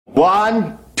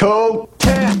1, 2,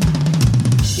 10.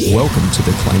 Welcome to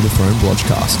the Claim the Throne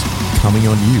Blogcast, coming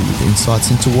on you with insights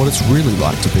into what it's really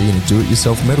like to be in a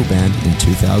do-it-yourself metal band in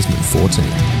 2014.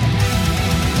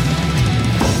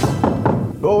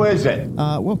 Who is it?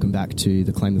 Welcome back to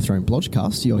the Claim the Throne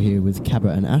Blogcast. You're here with Cabba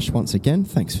and Ash once again.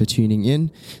 Thanks for tuning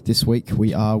in. This week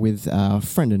we are with our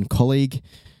friend and colleague,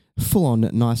 full-on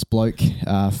nice bloke,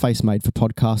 face made for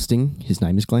podcasting. His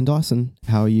name is Glenn Dyson.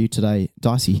 How are you today,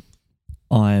 Dysie?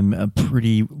 I'm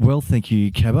pretty well, thank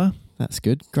you, Cabba. That's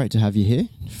good. Great to have you here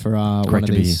for one of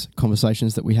these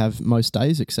conversations that we have most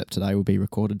days, except today will be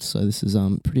recorded, so this is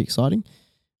pretty exciting.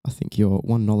 I think you're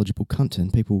one knowledgeable cunt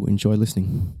and people enjoy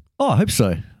listening. Oh, I hope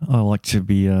so. I like to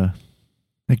be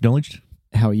acknowledged.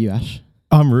 How are you, Ash?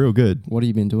 I'm real good. What have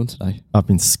you been doing today? I've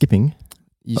been skipping.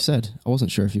 You said. I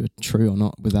wasn't sure if you were true or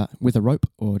not with that, with a rope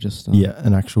or just... Yeah,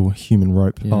 an actual human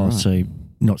rope. Yeah, right. So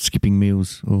not skipping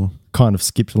meals or... Kind of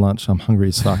skipped lunch. I'm hungry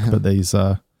as fuck, but these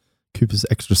Cooper's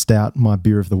Extra Stout, my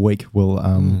beer of the week, will...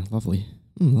 lovely.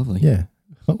 Lovely. Yeah,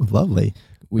 lovely.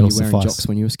 Were you wearing jocks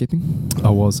when you were skipping? I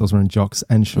was wearing jocks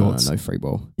and shorts. No free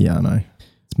ball. Yeah, I know.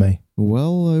 It's me.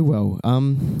 Well, oh well.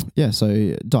 Yeah, so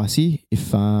Dysie,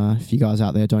 if you guys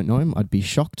out there don't know him, I'd be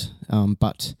shocked.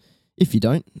 But if you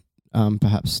don't,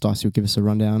 perhaps Dysie will give us a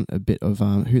rundown a bit of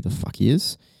who the fuck he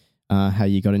is, how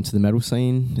you got into the metal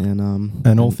scene,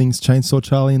 and all things Chainsaw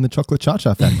Charlie and the Chocolate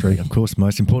Cha-Cha Factory. Of course,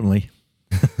 most importantly.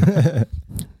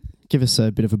 Give us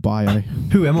a bit of a bio.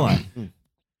 Who am I?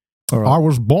 All right. I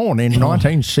was born in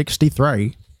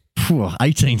 1963.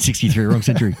 1863, wrong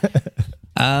century.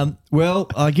 Well,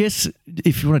 I guess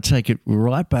if you want to take it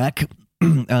right back,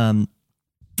 what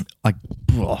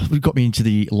got me into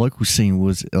the local scene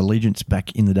was Allegiance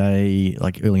back in the day,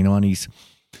 like early 90s.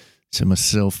 So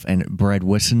myself and Brad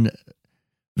Wesson,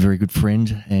 very good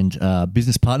friend and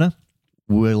business partner,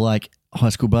 were like high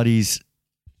school buddies,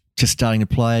 just starting to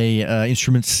play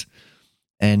instruments.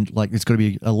 And like, there's got to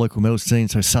be a local metal scene,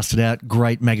 so sussed it out.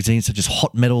 Great magazines such as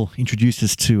Hot Metal introduced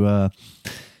us to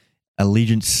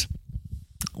Allegiance,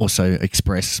 also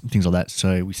Express, things like that.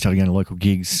 So we started going to local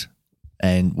gigs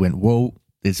and went, whoa,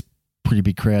 there's pretty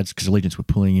big crowds because Allegiance were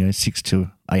pulling, 600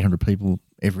 to 800 people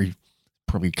every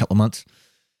probably couple of months.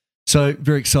 So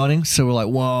very exciting. So we're like,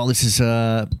 wow, this is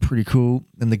pretty cool.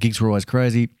 And the gigs were always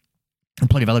crazy. And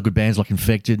plenty of other good bands like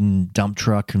Infected and Dump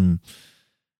Truck and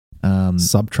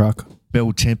Subtruck.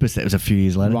 Bell Tempest, that was a few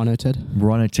years later. Rhino Ted,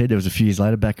 that was a few years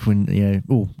later, back when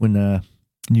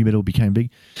new metal became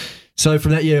big. So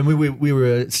from that, we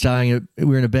were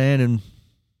in a band and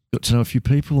got to know a few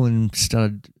people and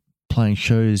started playing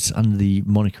shows under the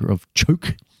moniker of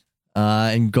Choke.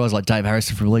 And guys like Dave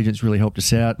Harrison from Allegiance really helped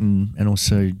us out, and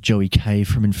also Joey K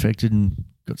from Infected, and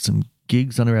got some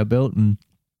gigs under our belt, and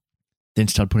then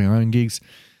started putting our own gigs.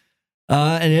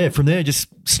 From there just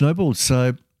snowballed.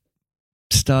 So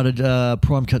started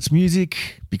Prime Cuts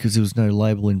Music because there was no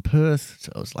label in Perth.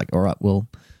 So I was like, all right, well,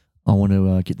 I want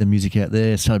to get the music out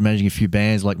there. Started managing a few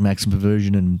bands like Maximum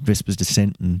Perversion and Vesper's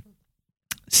Descent and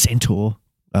Centaur,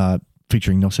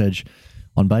 featuring Nosage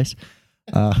on bass.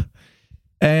 That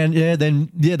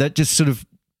just sort of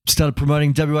started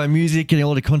promoting WA music, getting a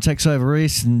lot of contacts over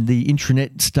east, and the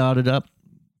intranet started up.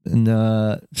 And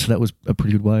so that was a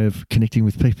pretty good way of connecting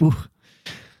with people.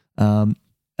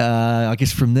 I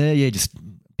guess from there, just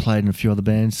played in a few other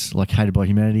bands, like Hated by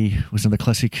Humanity was another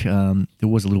classic. There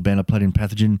was a little band I played in,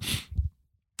 Pathogen.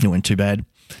 It went too bad.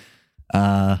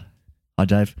 Hi,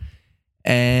 Dave.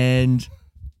 And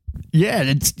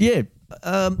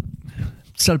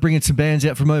started bringing some bands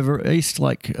out from over east,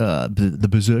 like the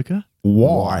Berserker.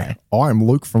 Why? I'm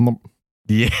Luke from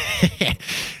the... Yeah.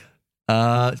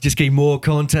 Just getting more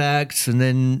contacts, and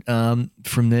then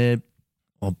from there,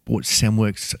 I bought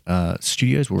Soundworks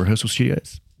Studios, or rehearsal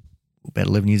studios, about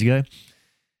 11 years ago.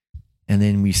 And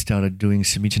then we started doing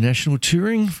some international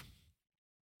touring.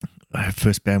 Our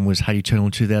first band was Hate Eternal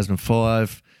in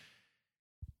 2005.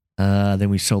 Then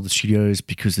we sold the studios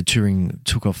because the touring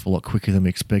took off a lot quicker than we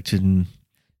expected. And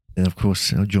then, of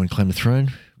course, I joined Claim the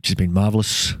Throne, which has been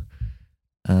marvellous.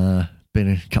 Been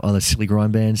in a couple other silly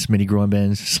grind bands, mini grind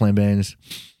bands, slam bands.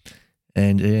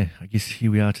 And I guess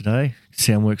here we are today.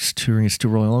 Soundworks Touring is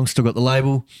still rolling along. Still got the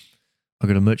label. I've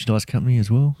got a merchandise company as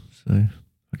well. So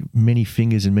many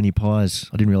fingers and many pies.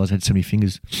 I didn't realise I had so many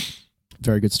fingers.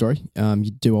 Very good story.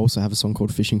 You do also have a song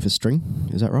called Fishing for String.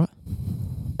 Is that right?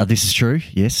 This is true,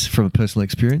 yes, from a personal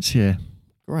experience, yeah.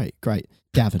 Great.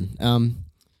 Gavin,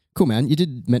 cool, man. You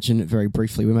did mention it very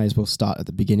briefly. We may as well start at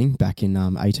the beginning, back in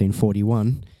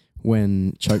 1841,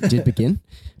 when Choke did begin.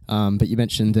 But you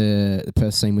mentioned the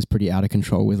Perth scene was pretty out of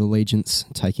control with Allegiance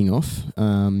taking off.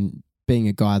 being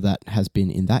a guy that has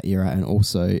been in that era and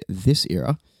also this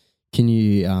era, can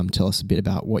you tell us a bit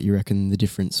about what you reckon the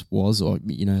difference was, or,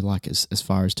 you know, like as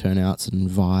far as turnouts and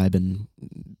vibe and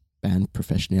band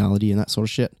professionality and that sort of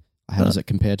shit? How does it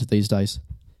compare to these days?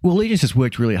 Well, Allegiance just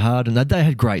worked really hard, and they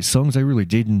had great songs. They really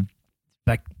did. And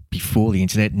back before the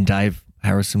internet, and Dave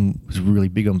Harrison was really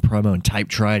big on promo and tape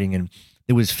trading, and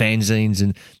there was fanzines,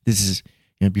 and this is,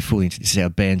 you know, before the internet. This is how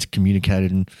bands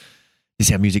communicated, and this is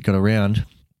how music got around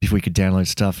before we could download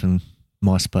stuff and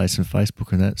MySpace and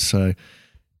Facebook and that. So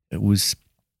it was,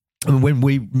 I mean,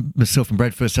 when myself and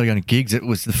Brad first started going to gigs, it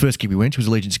was the first gig we went to was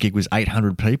Allegiance gig was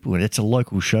 800 people, and it's a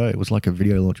local show. It was like a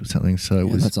video launch or something. So it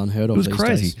was, that's unheard of. It was these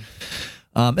crazy. days.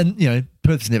 And, you know,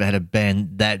 Perth's never had a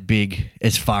band that big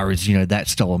as far as, you know, that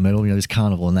style of metal. You know, there's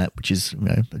Carnival and that, which is, you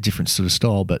know, a different sort of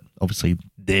style, but obviously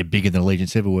they're bigger than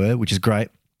Allegiance ever were, which is great.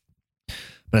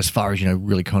 But as far as, you know,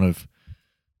 really kind of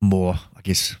more, I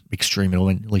guess, extreme metal,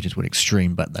 and Allegiance weren't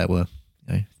extreme, but they were,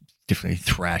 you know, definitely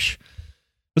thrash.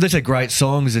 But they had great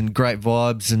songs and great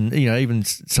vibes, and, you know, even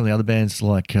some of the other bands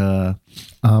like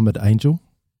Armored Angel.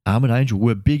 Armored Angel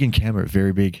were big in Canberra,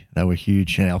 very big. They were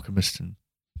huge, and Alchemist.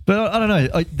 But I don't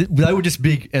know, they were just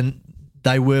big, and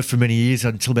they were for many years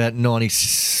until about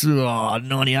 98,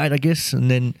 I guess,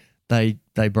 and then they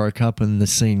broke up, and the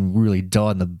scene really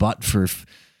died in the butt for a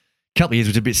couple of years,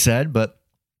 which was a bit sad. But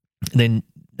then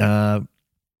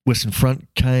Western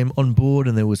Front came on board,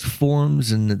 and there was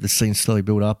forums, and the scene slowly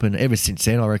built up, and ever since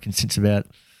then, I reckon since about,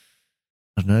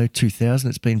 I don't know, 2000,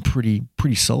 it's been pretty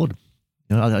solid.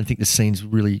 You know, I don't think the scene's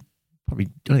really probably,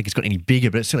 I don't think it's got any bigger,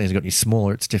 but it certainly hasn't got any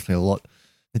smaller. It's definitely a lot.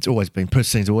 It's always been, Perth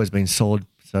scene's always been solid.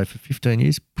 So for 15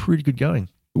 years, pretty good going.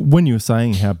 When you were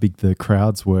saying how big the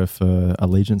crowds were for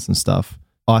Allegiance and stuff,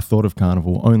 I thought of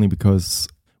Carnival only because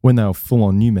when they were full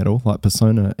on new metal, like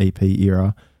Persona EP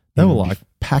era, they were like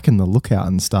packing the Lookout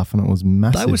and stuff, and it was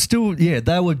massive. They were still, yeah,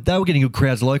 they were getting good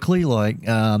crowds locally. Like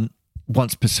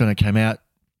once Persona came out,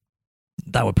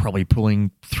 they were probably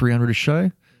pulling 300 a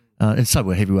show, and so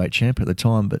were Heavyweight Champ at the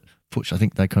time. But fortunately, I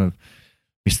think they kind of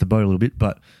missed the boat a little bit.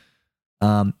 But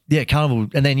yeah, Carnival,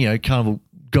 and then, you know, Carnival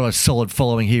got a solid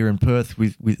following here in Perth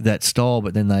with that style,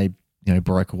 but then they, you know,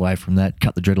 broke away from that,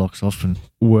 cut the dreadlocks off. And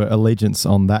were Allegiance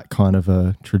on that kind of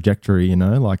a trajectory, you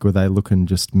know? Like, were they looking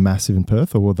just massive in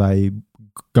Perth, or were they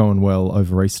going well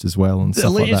over east as well and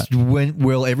stuff Allegiance like that? went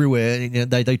well everywhere. You know,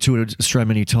 they toured Australia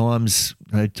many times.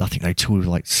 I think they toured with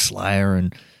like Slayer,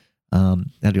 and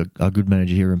they had a good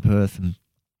manager here in Perth, and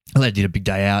they did a big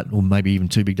day out, or maybe even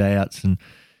 2 big day outs, and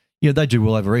yeah, they do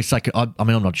well over east. Like, I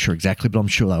mean, I'm not sure exactly, but I'm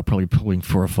sure they were probably pulling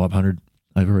 400 or 500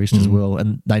 over east as well,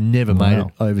 and they never made it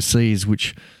overseas,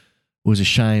 which was a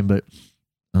shame. But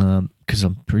because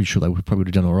I'm pretty sure they would probably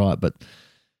have done all right. But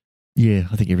yeah,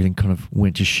 I think everything kind of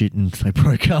went to shit, and they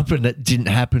broke up, and that didn't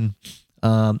happen,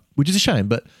 which is a shame.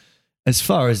 But as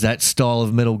far as that style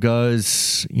of metal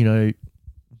goes, you know,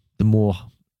 the more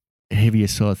heavier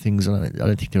side of things, I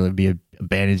don't think there'll ever be a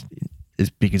band as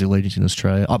big as Allegiance in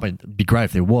Australia. I mean, it'd be great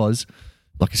if there was.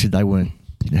 Like I said, they didn't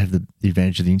have the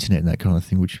advantage of the internet and that kind of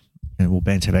thing, which, you know, all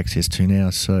bands have access to now.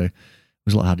 So it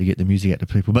was a lot hard to get the music out to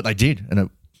people, but they did.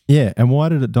 And yeah, and why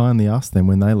did it die on the arse then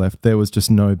when they left? There was just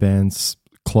no bands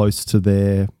close to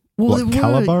their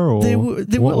caliber, or there were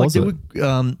what was it?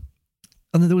 And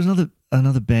then there was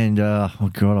another band. Oh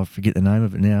God, I forget the name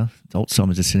of it now.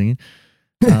 Alzheimer's is sitting in.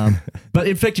 But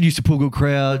Infected used to pull good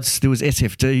crowds. There was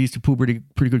SFD used to pull pretty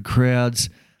good crowds.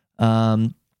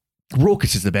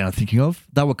 Raucous is the band I'm thinking of.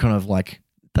 They were kind of like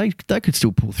they could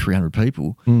still pull 300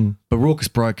 people, but Raucous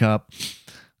broke up.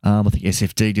 I think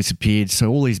SFD disappeared. So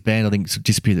all these bands, I think,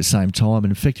 disappeared at the same time.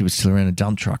 And Infected was still around a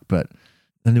dump truck. But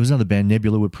then there was another band,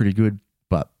 Nebula, were pretty good.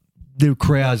 But the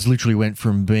crowds literally went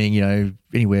from being, you know,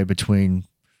 anywhere between,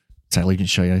 say,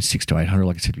 Allegiance show, you know, 600 to 800,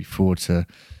 like I said before, to,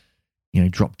 you know,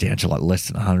 dropped down to like less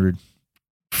than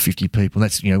 150 people. And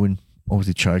that's, you know, when I was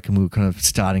a choke and we were kind of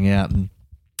starting out, and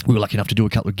we were lucky enough to do a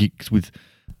couple of gigs with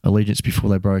Allegiance before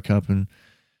they broke up, and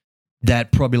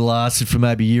that probably lasted for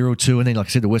maybe a year or two. And then, like I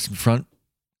said, the Western Front,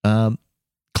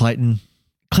 Clayton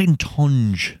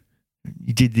Tonge,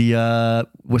 he did the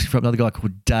Western Front, another guy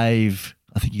called Dave,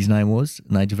 I think his name was,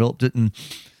 and they developed it, and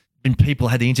people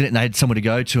had the internet and they had somewhere to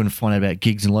go to and find out about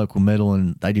gigs and local metal,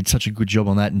 and they did such a good job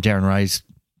on that, and Darren Ray's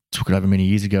took it over many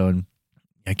years ago and,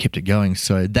 you know, kept it going.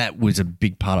 So that was a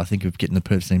big part, I think, of getting the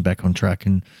Perth scene back on track.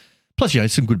 And plus, you know,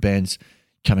 some good bands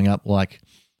coming up like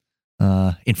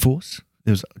Enforce.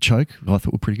 There was Choke, who I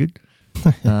thought were pretty good.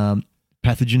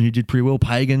 Pathogen, who did pretty well.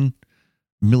 Pagan,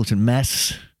 Militant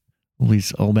Mass, all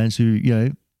these old bands who, you know,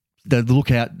 the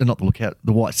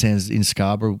White Sands in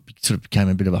Scarborough sort of became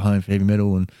a bit of a home for heavy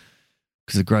metal, and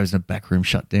because the Groves in the back room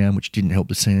shut down, which didn't help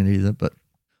the scene either. But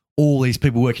all these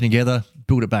people working together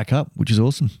built it back up, which is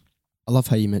awesome. I love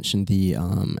how you mentioned the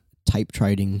tape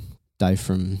trading Dave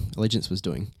from Allegiance was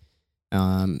doing,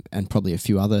 and probably a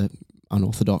few other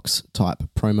unorthodox type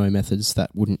promo methods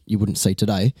that you wouldn't see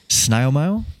today. Snail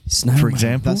mail, Snail for mail,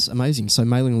 example. that's amazing. So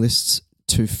mailing lists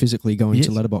to physically go into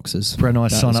letterboxes. Brad and I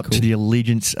That signed is up to cool. the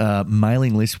Allegiance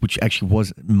mailing list, which actually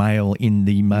was mail in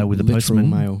the mail with the Literal postman,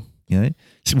 mail. you know,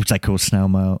 which they call snail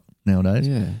mail nowadays.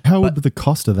 Yeah. How would the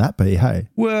cost of that be? Hey,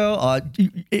 Well,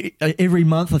 every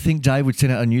month I think Dave would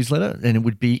send out a newsletter, and it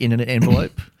would be in an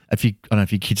envelope. I don't know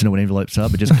if your kids know what envelopes are,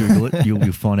 but just Google it.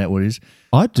 You'll find out what it is.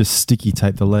 I'd just sticky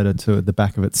tape the letter to the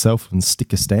back of itself and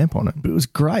stick a stamp on it. But it was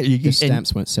great. The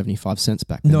stamps weren't 75 cents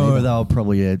back then. No, either. they were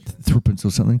probably threepence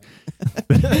or something.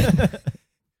 but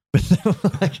they were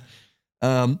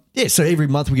like, so every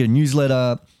month we get a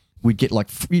newsletter. We'd get like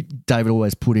David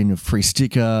always put in a free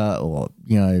sticker, or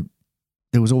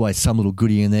there was always some little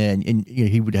goodie in there, and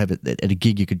he would have it at a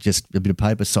gig. You could just a bit of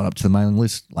paper sign up to the mailing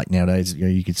list. Like nowadays,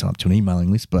 you could sign up to an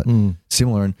emailing list, but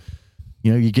similar. And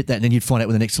you get that, and then you'd find out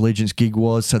when the next Allegiance gig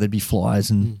was. So there'd be flyers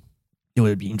and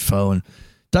there'd be info. And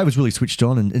Dave was really switched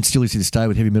on, and still is to this day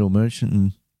with Heavy Metal Merchant.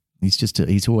 And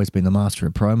he's always been the master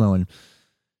of promo, and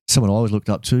someone I always looked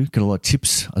up to. Got a lot of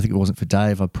tips. I think if it wasn't for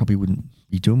Dave, I probably wouldn't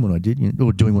be doing what I did,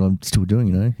 or doing what I'm still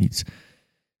doing. He's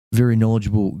very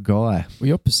knowledgeable guy. Well,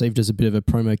 you're perceived as a bit of a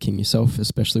promo king yourself,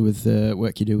 especially with the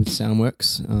work you do with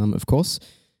Soundworks, of course.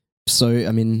 So,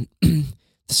 I mean, the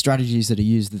strategies that are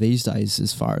used these days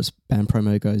as far as band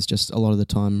promo goes, just a lot of the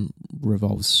time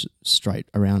revolves straight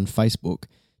around Facebook.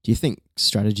 Do you think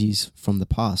strategies from the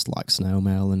past, like snail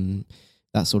mail and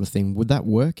that sort of thing, would that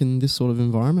work in this sort of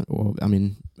environment? Or, I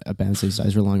mean, are bands these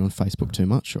days relying on Facebook too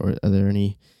much? Or are there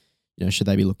any, should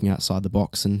they be looking outside the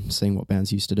box and seeing what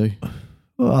bands used to do?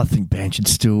 Well, I think bands should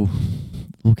still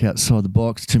look outside the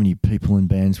box. Too many people in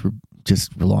bands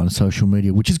just rely on social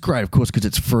media, which is great, of course, because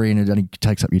it's free and it only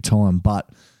takes up your time. But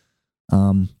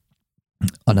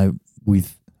I know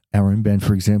with our own band,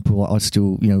 for example, I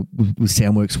still, with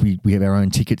Soundworks, we have our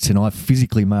own tickets, and I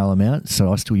physically mail them out.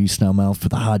 So I still use snail mail for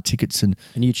the hard tickets. And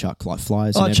you chuck like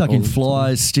flyers? I chuck in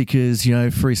flyers, stickers,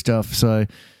 free stuff. So,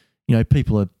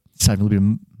 people are saving a little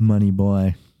bit of money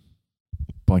by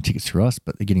buying tickets for us,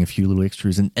 but they're getting a few little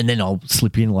extras, and then I'll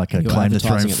slip in like a Claim the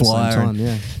Throne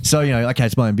flyer. So okay,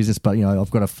 it's my own business, but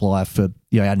I've got a flyer for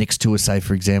our next tour, say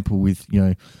for example, with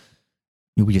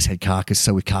we just had Carcass,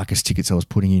 so with Carcass tickets I was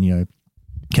putting in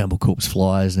Cannibal Corpse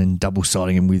flyers and then double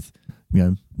siding them with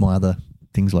my other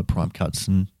things like Prime Cuts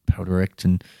and Power Direct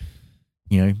and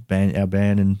our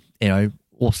band, and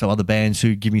also other bands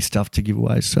who give me stuff to give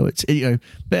away. So it's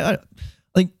but I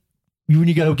think when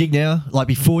you go to a gig now, like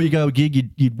before you go to a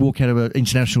gig, you'd walk out of an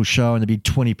international show and there'd be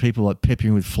 20 people like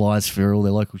peppering with flyers for all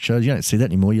their local shows. You don't see that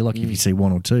anymore. You're lucky if you see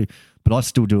one or two. But I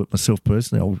still do it myself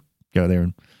personally. I'll go there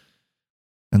and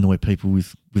annoy people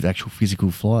with actual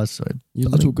physical flyers. So you're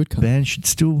a little good cunt. Bands should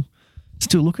still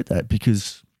look at that,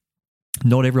 because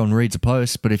not everyone reads a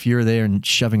post, but if you're there and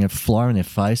shoving a flyer in their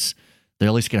face, they're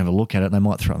at least going to have a look at it, and they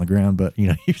might throw it on the ground, but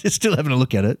if they're still having a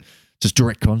look at it, just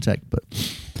direct contact. But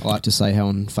I like to say how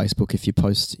on Facebook, if you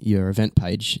post your event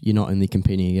page, you're not only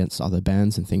competing against other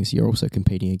bands and things, you're also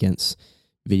competing against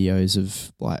videos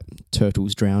of like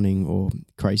turtles drowning or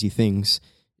crazy things.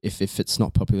 If it's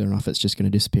not popular enough, it's just going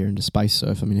to disappear into space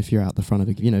surf. I mean, if you're out the front of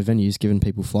a venues giving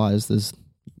people flyers, they're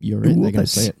going to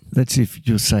see it. That's if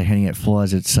you're handing out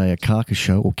flyers at say a Carcass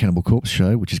show or Cannibal Corpse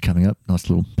show, which is coming up. Nice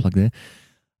little plug there.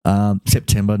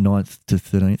 September 9th to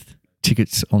 13th.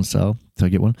 Tickets on sale, so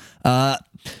get one. But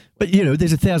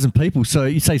there's 1,000 people. So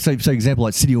you say example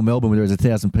like Sydney or Melbourne, where there's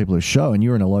 1,000 people at a show, and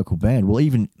you're in a local band. Well,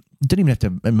 you don't even have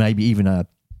to maybe even a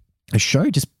show.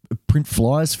 Just print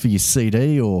flyers for your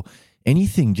CD or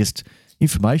anything, just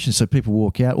information, so people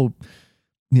walk out. Or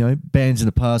bands in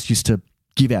the past used to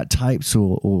give out tapes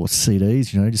or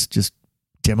CDs. Just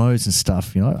demos and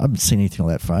stuff. I haven't seen anything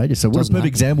like that for ages. So what a perfect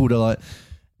example to like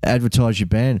advertise your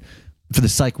band for the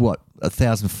sake of what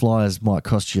 1,000 flyers might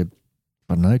cost you.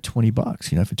 I don't know, $20.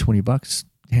 For $20,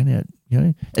 hand out.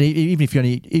 And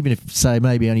even if say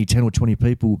maybe only 10 or 20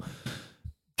 people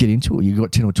get into it, you've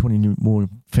got 10 or 20 more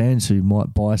fans who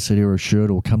might buy a CD or a shirt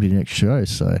or come to the next show.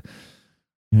 So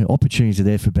opportunities are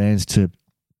there for bands to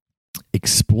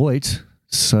exploit.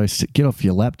 So get off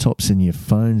your laptops and your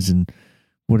phones and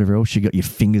whatever else you got your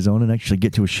fingers on and actually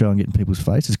get to a show and get in people's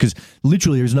faces, because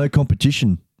literally there is no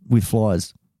competition with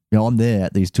flyers. I'm there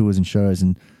at these tours and shows,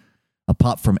 and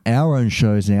apart from our own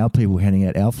shows and our people handing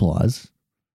out our flyers,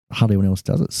 hardly anyone else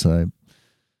does it. So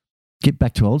get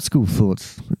back to old school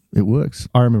thoughts. It works.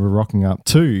 I remember rocking up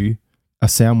to a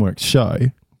Soundworks show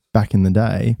back in the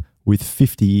day with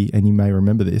 50, and you may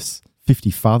remember this,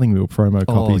 50 Farthing Wheel promo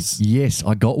copies. Oh, yes,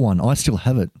 I got one. I still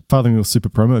have it. Farthing Wheel Super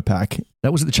Promo Pack.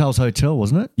 That was at the Charles Hotel,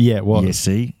 wasn't it? Yeah, it was. Yeah,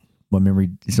 see, my memory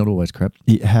is not always crap.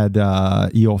 It had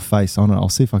your face on it. I'll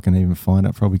see if I can even find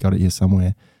it. Probably got it here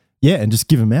somewhere. Yeah, and just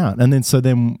give them out. And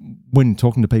then when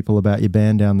talking to people about your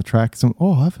band down the track,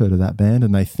 I've heard of that band,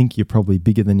 and they think you're probably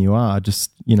bigger than you are.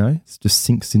 Just, it just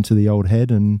sinks into the old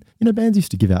head. And, bands used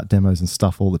to give out demos and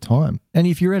stuff all the time. And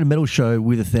if you're at a metal show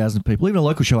with 1,000 people, even a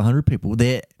local show, 100 people,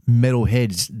 they're metal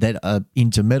heads that are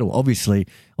into metal. Obviously,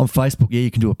 on Facebook, yeah,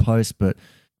 you can do a post, but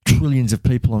trillions of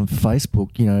people on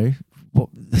Facebook,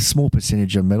 a small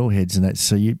percentage of metalheads and that.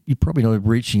 So you're probably not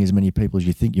reaching as many people as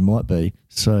you think you might be.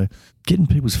 So get in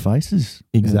people's faces.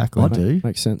 Exactly. I do.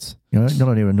 Makes sense. Not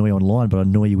only annoy you online, but I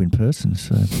annoy you in person.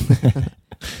 So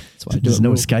That's why I do there's it.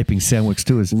 no escaping Soundworks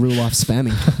Tours. Real life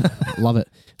spamming. Love it.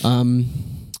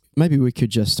 Maybe we could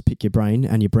just pick your brain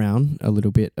and your brown a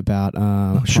little bit about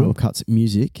Final Cuts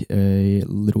Music, a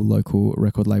little local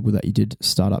record label that you did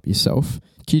start up yourself.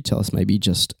 Can you tell us maybe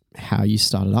just how you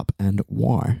started up and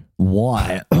why?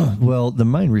 Why? Well, the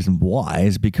main reason why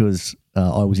is because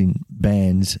I was in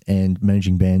bands and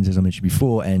managing bands, as I mentioned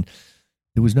before, and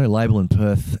there was no label in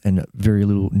Perth and very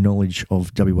little knowledge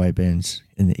of WA bands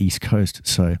in the East Coast.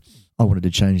 So I wanted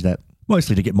to change that,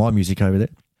 mostly to get my music over there.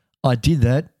 I did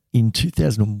that in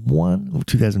 2001 or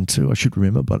 2002. I should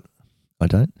remember, but I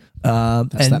don't.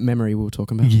 That's that memory we were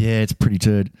talking about. Yeah, it's pretty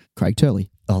turd. Craig Turley.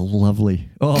 Oh, lovely.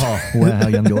 Oh, wow, how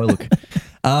young do I look?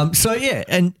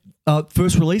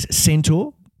 First release,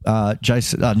 Centaur.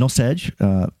 Jason Nosage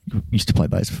used to play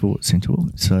bass for Centaur.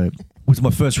 So it was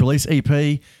my first release,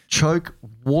 EP. Choke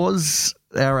was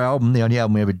our album, the only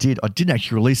album we ever did. I didn't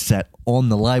actually release that on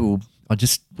the label. We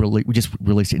just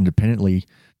released it independently.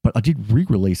 But I did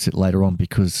re-release it later on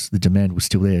because the demand was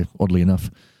still there, oddly enough.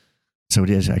 So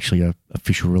it is actually a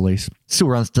official release. Still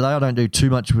runs today. I don't do too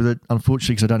much with it,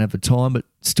 unfortunately, because I don't have the time, but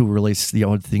still release the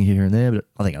odd thing here and there. But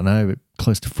I think I know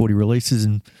close to 40 releases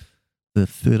in the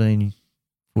 13,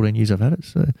 14 years I've had it.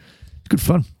 So it's good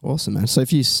fun. Awesome, man. So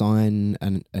if you sign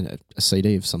a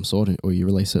CD of some sort or you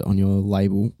release it on your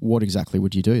label, what exactly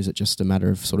would you do? Is it just a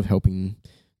matter of sort of helping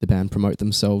the band promote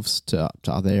themselves to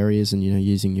other areas and,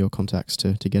 using your contacts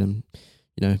to get them,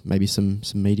 maybe some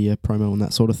media promo and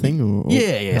that sort of thing? Or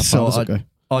yeah. So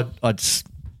I'd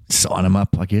sign them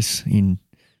up, I guess, in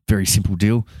very simple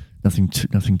deal. Nothing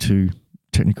too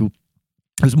technical.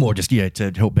 It was more just,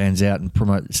 to help bands out and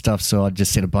promote stuff. So I'd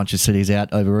just send a bunch of CDs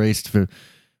out over East for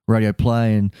radio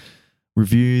play and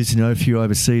reviews, a few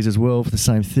overseas as well for the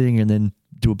same thing, and then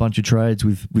do a bunch of trades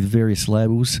with various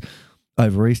labels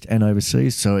over East and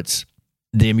overseas. So it's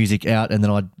their music out, and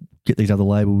then I'd get these other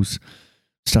labels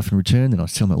stuff in return. Then I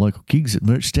sell them at local gigs at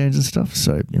merch stands and stuff.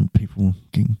 So people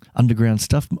getting underground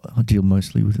stuff. I deal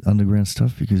mostly with underground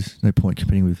stuff because no point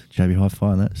competing with JB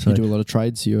Hi-Fi and that. So you do a lot of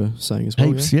trades, you were saying as well?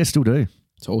 Heaps, yeah, still do.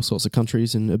 To all sorts of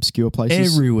countries and obscure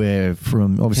places? Everywhere,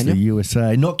 from obviously Kenya?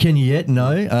 USA. Not Kenya yet,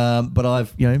 no. But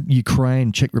I've,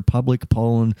 Ukraine, Czech Republic,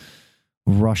 Poland,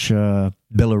 Russia,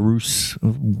 Belarus.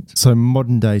 So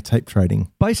modern day tape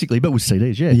trading. Basically, but with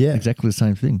CDs, yeah. Exactly the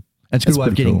same thing. And it's a good way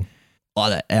of getting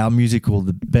either our music or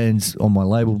the bands on my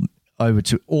label over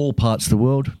to all parts of the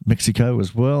world, Mexico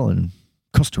as well, and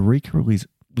Costa Rica, all these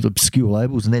obscure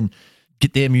labels, and then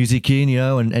get their music in,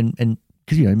 and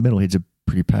because, metalheads are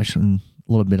pretty passionate,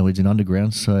 a lot of metalheads in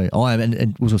underground, so I am, and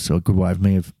it was also a good way of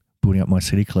me of building up my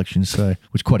CD collection, so it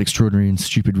was quite extraordinary and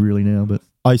stupid really now, but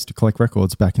I used to collect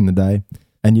records back in the day,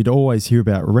 and you'd always hear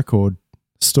about record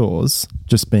stores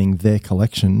just being their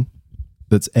collection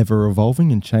that's ever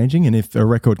evolving and changing. And if a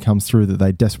record comes through that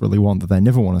they desperately want, that they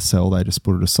never want to sell, they just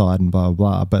put it aside and blah, blah,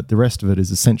 blah. But the rest of it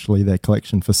is essentially their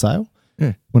collection for sale.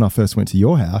 Yeah. When I first went to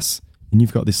your house, and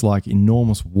you've got this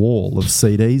enormous wall of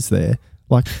CDs there,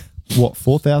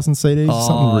 4,000 CDs?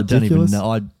 Something ridiculous. I don't even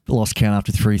know. I lost count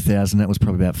after 3,000. That was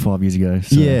probably about 5 years ago.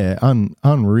 So. Yeah,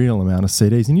 unreal amount of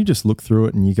CDs. And you just look through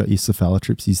it and you got your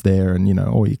Cephalotripsies there and,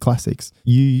 all your classics.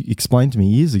 You explained to me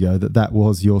years ago that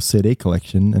was your CD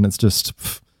collection, and it's just,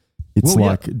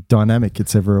 dynamic.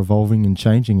 It's ever evolving and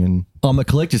changing. And I'm a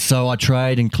collector, so I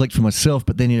trade and collect for myself,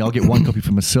 but then I'll get one copy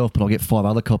for myself, but I'll get 5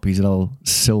 other copies that I'll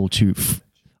sell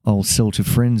to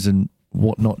friends and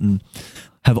whatnot, and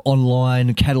have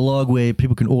online catalogue where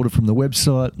people can order from the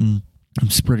website, and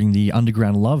I'm spreading the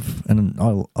underground love, and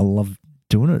I love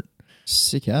doing it.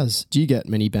 Sick as. Do you get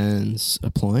many bands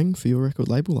applying for your record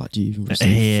label? Do you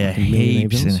receive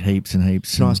heaps and heaps and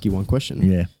heaps. Can I ask you one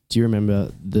question? Yeah. Do you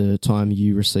remember the time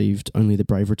you received Only the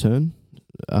Brave Return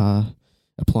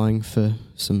applying for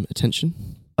some attention?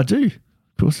 I do.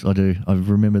 Of course I do. I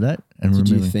remember that. and Did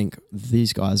you remembering. think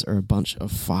these guys are a bunch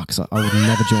of fucks? I would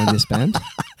never join this band.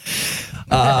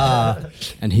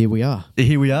 And here we are.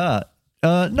 Here we are.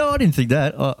 No, I didn't think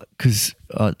that because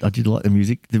I did like the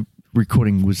music. The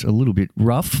recording was a little bit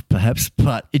rough, perhaps,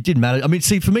 but it didn't matter. I mean,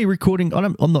 see, for me, recording,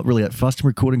 I'm not really that fussed in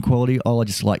recording quality. I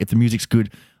just like if the music's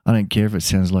good. I don't care if it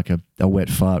sounds like a wet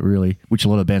fart, really, which a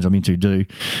lot of bands I'm into do.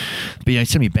 But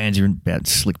so many bands are about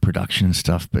slick production and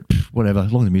stuff. But whatever,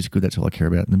 as long as the music's good, that's all I care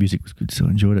about. And the music was good, so I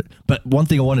enjoyed it. But one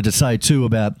thing I wanted to say too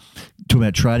about talking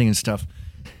about trading and stuff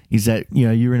is that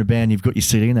you're in a band, you've got your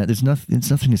CD in that. There's nothing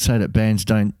to say that bands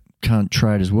can't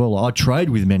trade as well. I trade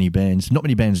with many bands. Not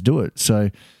many bands do it. So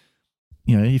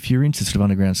if you're into sort of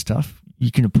underground stuff,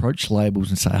 you can approach labels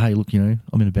and say, hey, look, I'm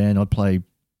in a band. I play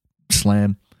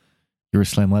slam. You're a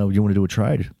slam label. You want to do a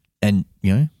trade? And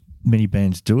many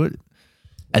bands do it.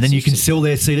 And then you can sell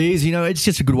their CDs. It's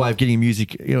just a good way of getting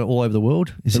music all over the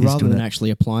world. Rather than actually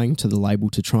applying to the label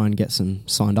to try and get some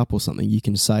signed up or something, you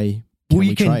can say,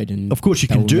 you can trade? And of course, you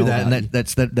can do that, and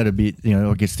that'd be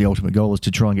I guess the ultimate goal is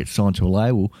to try and get signed to a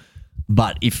label.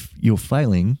 But if you're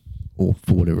failing, or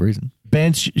for whatever reason,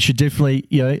 bands should definitely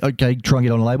try and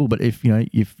get on a label. But if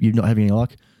you're not having any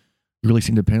luck, release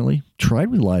independently, trade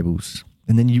with labels,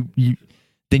 and then you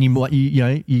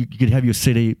could have your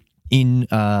CD in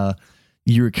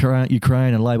Ukraine,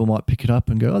 and a label might pick it up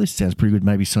and go, oh, this sounds pretty good,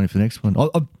 maybe sign for the next one.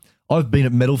 I've been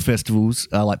at metal festivals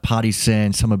like Party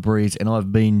Sand, Summer Breeze, and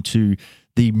I've been to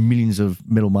the millions of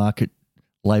metal market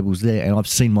labels there, and I've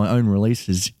seen my own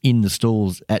releases in the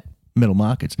stalls at metal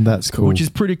markets. That's cool. Which is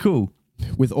pretty cool.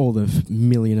 With all the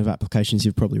million of applications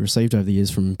you've probably received over the years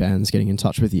from bands getting in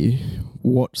touch with you,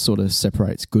 what sort of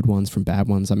separates good ones from bad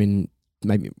ones? I mean,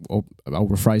 maybe I'll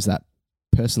rephrase that.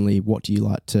 Personally, what do you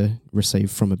like to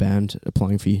receive from a band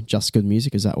applying for you? Just good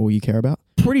music? Is that all you care about?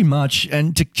 Pretty much,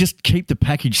 and to just keep the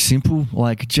package simple.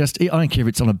 I don't care if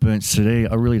it's on a burnt CD.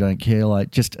 I really don't care.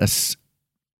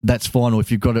 That's fine. Or if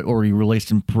you've got it already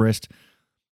released and pressed,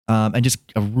 and just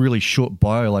a really short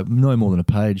bio, like no more than a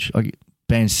page.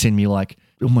 Bands send me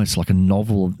almost like a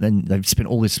novel, and they've spent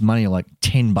all this money, like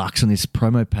 $10 on this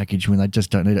promo package when they just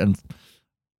don't need it. And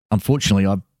unfortunately,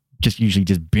 I just usually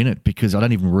just bin it because I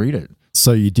don't even read it.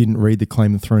 So you didn't read the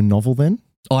Claim the Throne novel then?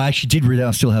 I actually did read it.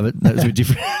 I still have it. That was a bit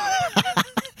different.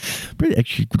 But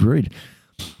actually good read.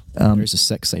 There is a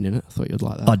sex scene in it. I thought you'd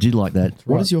like that. I did like that.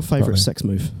 What is your favourite sex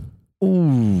move?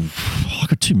 Oh, I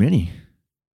got too many.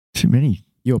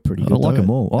 You're pretty good. I like them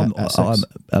all. I'm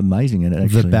amazing at it,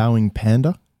 actually. The Bowing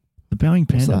Panda? The Bowing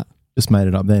Panda. What's that? Just made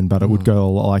it up then, but it would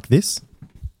go like this.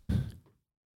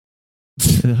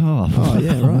 Oh,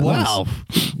 yeah, right. Wow.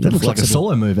 That looks like a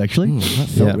solo move, actually. That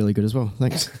felt really good as well.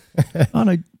 Thanks. I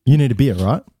know. You need a beer,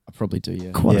 right? I probably do,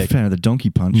 yeah. Quite a fan of the donkey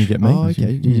punch. You get me? Oh,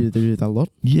 okay. Do you do that a lot?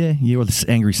 Yeah, or the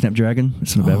angry snapdragon.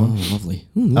 That's not a bad one. Lovely.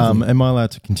 Lovely. Am I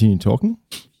allowed to continue talking?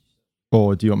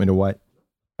 Or do you want me to wait?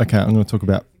 Okay, I'm going to talk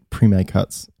about pre-made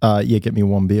cuts. Get me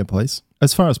one beer, please.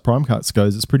 As far as prime cuts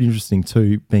goes, it's pretty interesting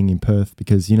too, being in Perth,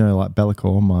 because like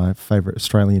Bellacore, my favourite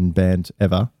Australian band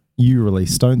ever, you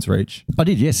released Stones Reach. I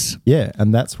did, yes. Yeah,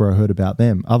 and that's where I heard about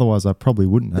them. Otherwise, I probably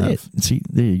wouldn't have. Yeah, see,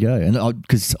 there you go. And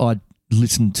because I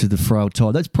listened to the Frail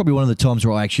Tide. That's probably one of the times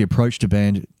where I actually approached a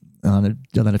band. I've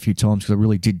done that a few times because I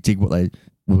really did dig what they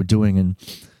were doing and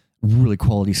really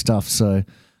quality stuff. So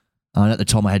at the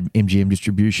time I had MGM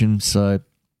distribution,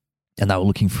 and they were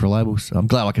looking for a label. So I'm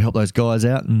glad I could help those guys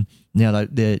out. And now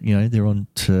they're on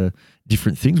to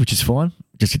different things, which is fine.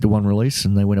 Just did the one release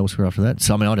and they went elsewhere after that.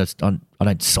 So I mean, I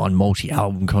don't sign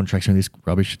multi-album contracts or this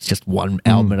rubbish. It's just one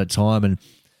album at a time. And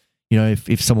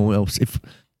if someone else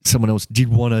did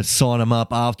want to sign them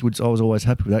up afterwards, I was always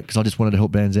happy with that because I just wanted to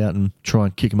help bands out and try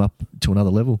and kick them up to another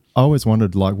level. I always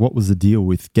wondered what was the deal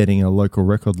with getting a local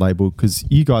record label, because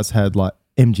you guys had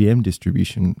MGM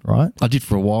distribution, right? I did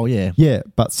for a while, yeah. Yeah,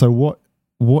 but so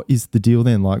what is the deal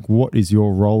then? What is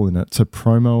your role in it? To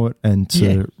promo it and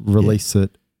to release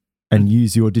it and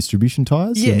use your distribution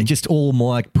ties? Yeah, just all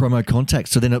my promo contacts.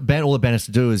 So then all the band has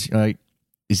to do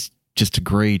is just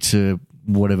agree to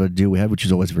whatever deal we have, which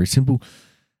is always very simple.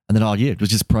 And then it was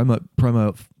just promote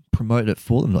it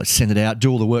for them, send it out,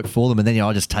 do all the work for them, and then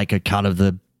I just take a cut of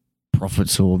the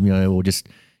profits or just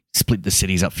split the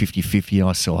cities up 50-50.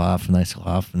 I sell half and they sell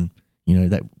half, and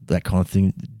that kind of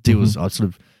thing. Deals I sort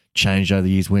of changed over the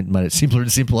years, made it simpler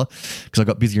and simpler because I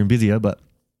got busier and busier. But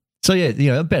so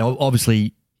but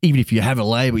obviously, even if you have a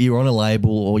label, you're on a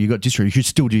label or you got distro, you should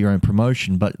still do your own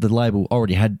promotion. But the label I've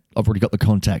already got the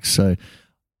contacts, so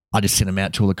I just send them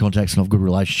out to all the contacts, and I've got a good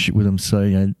relationship with them. So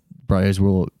radio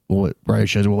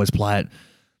shows will always play it,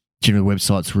 general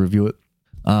websites will review it.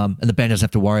 And the band doesn't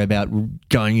have to worry about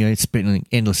going, spending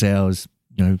endless hours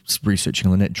researching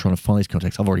on the net and trying to find these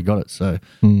contacts. I've already got it, so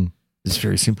it's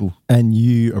very simple. And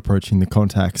you approaching the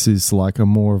contacts is like a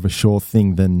more of a sure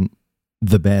thing than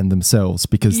the band themselves,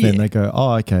 because then they go,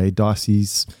 oh, okay,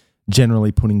 Dicey's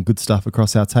generally putting good stuff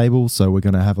across our table, so we're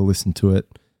going to have a listen to it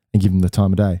and give them the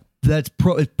time of day. That's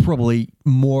probably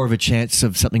more of a chance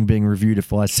of something being reviewed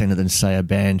if I send it than, say,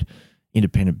 a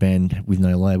independent band with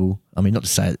no label. I mean, not to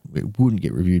say it wouldn't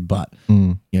get reviewed, but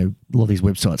a lot of these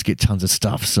websites get tons of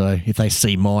stuff. So if they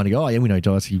see mine, they go, oh yeah, we know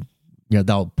Dysie,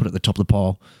 they'll put it at the top of the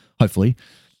pile, hopefully,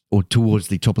 or towards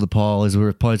the top of the pile, as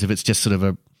opposed if it's just sort of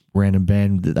a random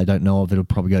band that they don't know of, it'll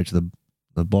probably go to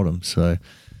the bottom. So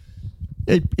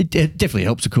it definitely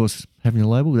helps, of course, having a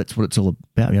label. That's what it's all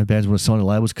about. Bands want to sign to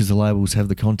labels because the labels have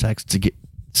the contacts to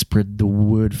spread the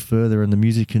word further and the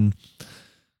music, and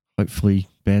hopefully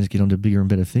bands get onto bigger and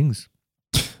better things.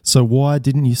 So why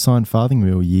didn't you sign Farthing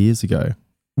Wheel years ago?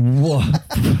 What?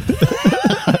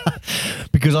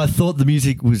 Because I thought the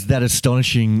music was that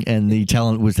astonishing and the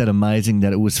talent was that amazing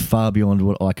that it was far beyond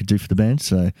what I could do for the band.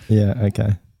 So yeah,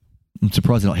 okay. I'm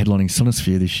surprised they're not headlining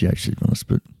Sonosphere this year, actually, to be honest.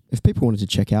 But if people wanted to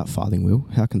check out Farthing Wheel,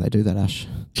 how can they do that, Ash?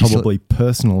 Probably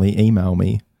personally email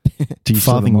me. Do you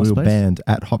still have a MySpace?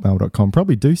 farthingwheelband@hotmail.com.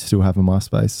 Probably do still have a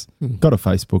MySpace. Got a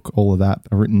Facebook, all of that.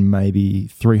 I've written maybe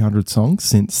 300 songs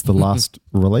since the last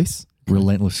release.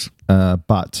 Relentless.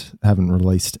 But haven't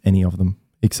released any of them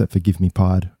except for Give Me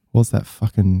Pied. What was that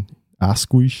fucking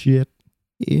Asqui shit?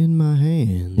 In my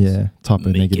hands. Yeah, type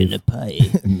of negative. Making a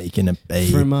pay. Making a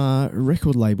pay. From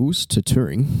record labels to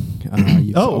touring.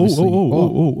 Can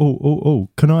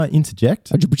I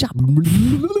interject?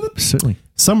 Certainly.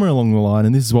 Somewhere along the line,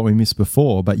 and this is what we missed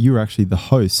before, but you were actually the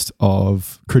host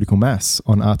of Critical Mass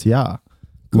on RTR,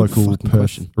 local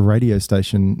Perth radio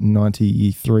station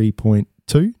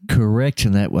 93.2. Correct,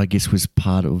 and that, I guess, was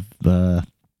part of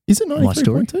is it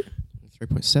 93.2?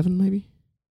 3.7 maybe?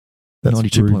 That's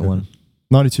 92.1.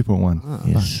 92.1.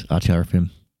 Yes, RTR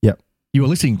FM. Yep. You are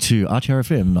listening to RTR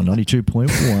FM on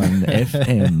 92.1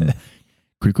 FM,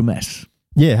 Critical Mass.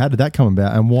 Yeah, how did that come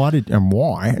about, and why did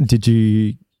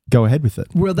you go ahead with it?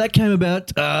 Well, that came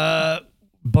about.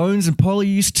 Bones and Polly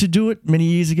used to do it many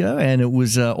years ago, and it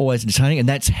was always entertaining. And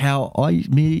that's how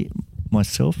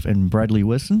myself, and Bradley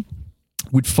Weston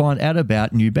would find out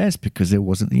about new bands, because there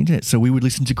wasn't the internet. So we would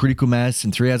listen to Critical Mass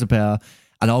and 3 Hours of Power,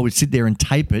 and I would sit there and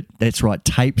tape it. That's right,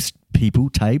 tapes.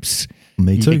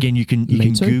 Me too. Again, you can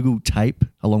Google tape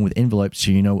along with envelopes,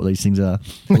 so you know what these things are.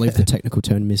 I believe the technical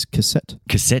term is cassette.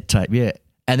 Cassette tape, yeah.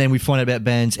 And then we find out about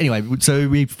bands. Anyway, so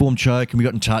we formed Choke and we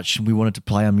got in touch and we wanted to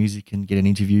play our music and get an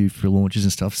interview for launches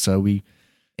and stuff. So we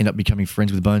ended up becoming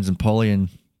friends with Bones and Polly, and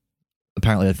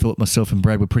apparently they thought myself and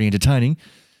Brad were pretty entertaining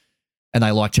and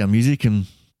they liked our music and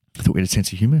I thought we had a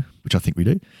sense of humour, which I think we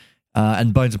do.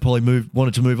 And Bones and Polly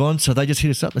wanted to move on, so they just hit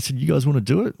us up. They said, you guys want to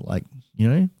do it?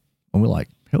 And we're like,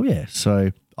 hell yeah.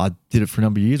 So I did it for a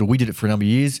number of years, or we did it for a number of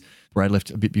years. Brad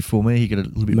left a bit before me. He got a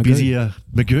little bit busier.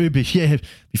 Magoo, but yeah,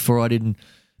 before I didn't.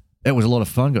 It was a lot of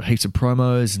fun. Got heaps of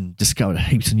promos and discovered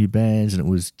heaps of new bands, and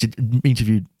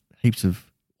interviewed heaps of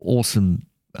awesome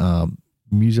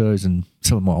musos and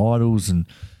some of my idols, and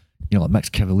like Max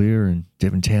Cavalier and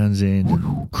Devin Townsend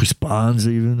and Chris Barnes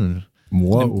even. And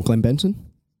whoa, Glenn Benson?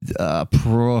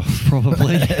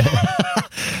 Probably.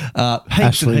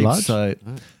 Ashley Lodge. So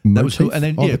that was cool. And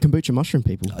then the kombucha mushroom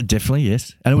people. Definitely,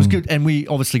 yes. And it was good. And we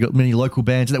obviously got many local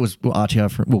bands. That was RTR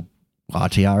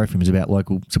FM is about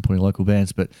supporting local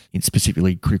bands, but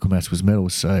specifically Critical Mass was metal.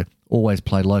 So always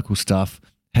played local stuff.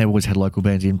 Always had local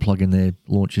bands in, plug in their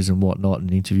launches and whatnot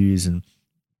and interviews, and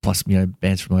plus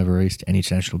bands from over east and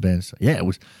international bands. So yeah, it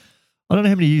was. I don't know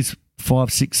how many years,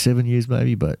 5, 6, 7 years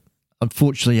maybe, but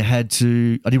unfortunately I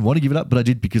didn't want to give it up, but I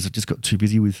did because I just got too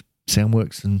busy with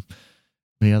Soundworks and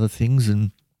many other things,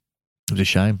 and it was a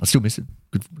shame. I still miss it.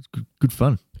 Good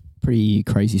fun. Pretty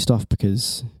crazy stuff,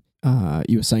 because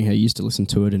you were saying how you used to listen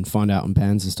to it and find out on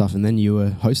bands and stuff, and then you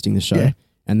were hosting the show. Yeah.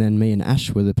 And then me and Ash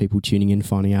were the people tuning in,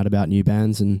 finding out about new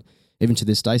bands, and even to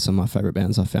this day, some of my favourite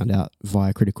bands I found out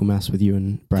via Critical Mass with you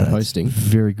and Brad hosting.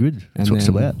 Very good. That's what it's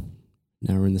about.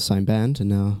 Now we're in the same band, and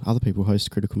now other people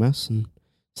host Critical Mass, and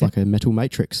it's like a metal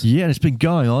matrix. Yeah, and it's been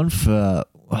going on for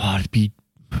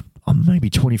maybe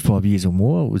 25 years or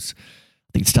more. I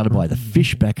think it started by the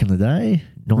Fish back in the day,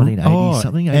 1980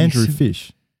 something. Andrew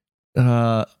Fish.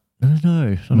 No.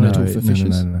 No.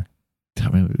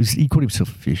 Can't remember. He called himself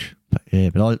a Fish.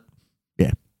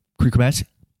 Critical Mass.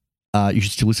 You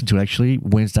should still listen to it, actually.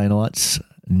 Wednesday nights,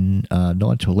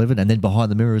 9 to 11. And then Behind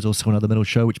the Mirror is also another metal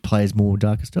show which plays more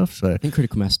darker stuff. So I think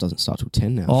Critical Mass doesn't start till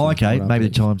 10 now. Oh, okay. Maybe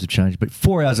the times have changed. But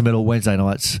 4 hours of metal Wednesday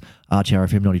nights,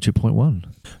 RTRFM 92.1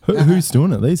 Who's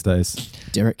doing it these days?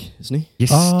 Derek, isn't he? Yes,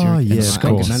 Oh, Derek yeah, and of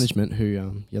Scott. course. Management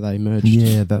who, they merged.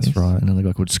 Yeah, that's Yes. right. Another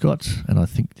guy called Scott. And I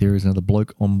think there is another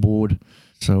bloke on board.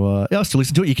 So, I still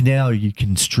listen to it. You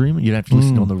can stream it. You don't have to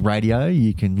listen on the radio.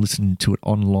 You can listen to it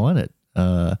online at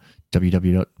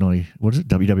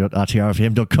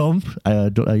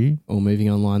www.rtrfm.com.au. All moving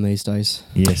online these days.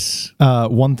 Yes.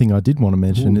 One thing I did want to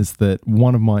mention is that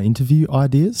one of my interview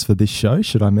ideas for this show,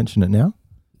 should I mention it now,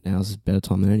 Now's a better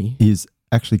time than any. is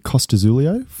actually Costa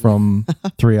Zulio from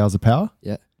 3 Hours of Power.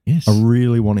 Yeah. Yes. I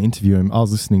really want to interview him. I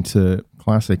was listening to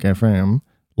Classic FM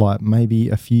like maybe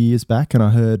a few years back, and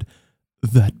I heard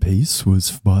that piece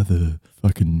was by the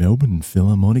fucking Melbourne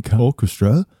Philharmonic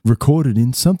Orchestra, recorded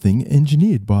in something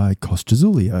engineered by Costa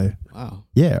Zulio. Wow.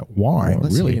 Yeah, why?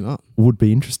 Let's Really? hit him up. Would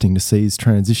be interesting to see his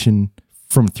transition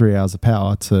from 3 Hours of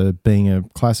Power to being a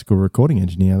classical recording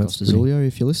engineer. That's Costa Zulio,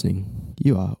 if you're listening,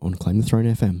 you are on Claim the Throne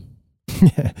FM.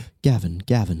 yeah. Gavin,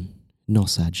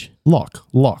 Nosage. Lock,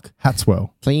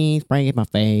 Hatswell. Please break my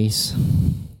face.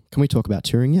 Can we talk about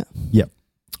touring yet? Yep.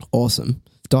 Awesome.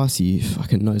 Dysie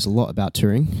fucking knows a lot about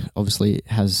touring. Obviously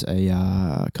has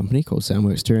a company called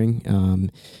Soundworks Touring.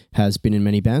 Has been in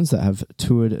many bands that have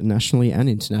toured nationally and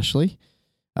internationally.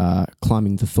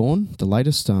 Climbing the Thorn, the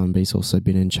latest. But he's also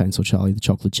been in Chainsaw Charlie, the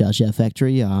Chocolate Chow Chow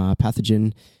Factory,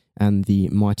 Pathogen, and the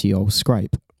Mighty Old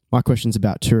Scrape. My questions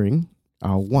about touring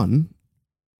are, one,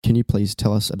 can you please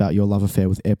tell us about your love affair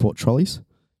with airport trolleys?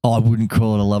 I wouldn't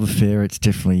call it a love affair. It's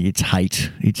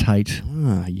hate. It's hate.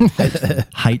 You hate them.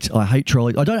 I hate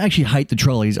trolleys. I don't actually hate the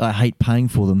trolleys. I hate paying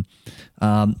for them.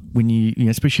 When you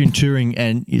especially in touring,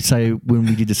 and you say when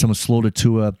we did the Summer Slaughter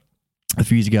tour a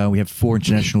few years ago, we have 4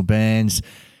 international bands,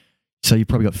 so you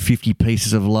probably got 50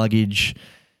 pieces of luggage.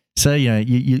 So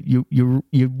you're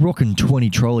rocking 20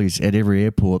 trolleys at every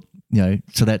airport.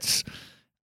 So that's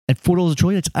at $4 a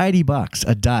trolley. That's $80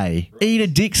 a day. Eat a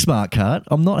dick, smart card.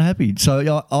 I'm not happy.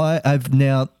 So I have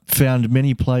now found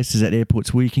many places at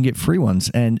airports where you can get free ones.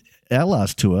 And our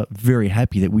last tour, very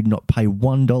happy that we did not pay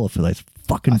 $1 for those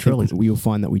fucking trolleys. You'll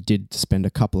find that we did spend a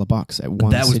couple of bucks at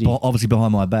one That was city. obviously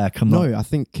behind my back. I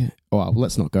think... Oh, well,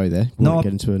 let's not go there. We won't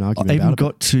get into an argument I even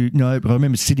about it. but I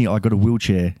remember Sydney, I got a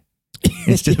wheelchair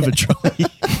instead of a trolley.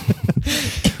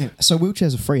 So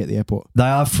wheelchairs are free at the airport. They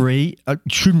are free. I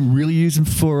shouldn't really use them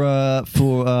for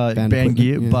band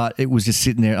gear, yeah. but it was just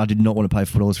sitting there. I did not want to pay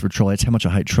 $4 for a trolley. That's how much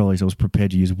I hate trolleys. I was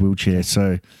prepared to use a wheelchair.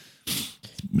 So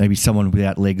maybe someone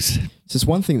without legs. So it's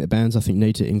one thing that bands, I think,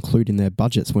 need to include in their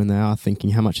budgets when they are thinking,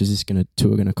 how much is this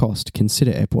tour going to cost?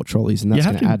 Consider airport trolleys, and that's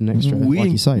going to add an extra, like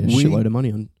you say, a shitload of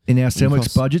money on. In our Soundworks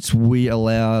costs. budgets, we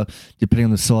allow, depending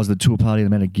on the size of the tour party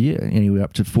and the amount of gear, anywhere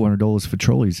up to $400 for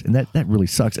trolleys. And that really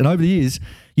sucks. And over the years,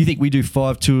 you think we do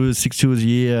 5 tours, 6 tours a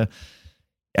year,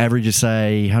 average of,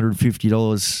 say,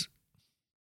 $150.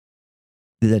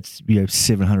 That's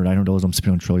 $700, $800 I'm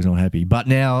spending on trolleys. Not happy. But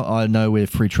now I know where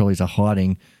free trolleys are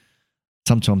hiding.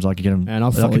 Sometimes I could get them. And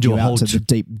I've followed you out to the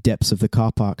deep depths of the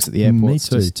car parks at the airports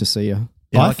to see you.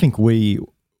 Yeah, I think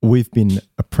we've been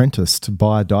apprenticed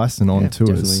by Dyson on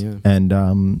tours. Yeah. And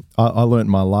I learnt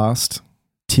my last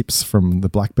tips from the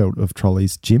black belt of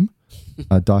trolleys, Jim,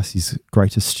 Dicey's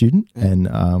greatest student.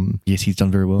 And yes, he's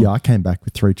done very well. Yeah, I came back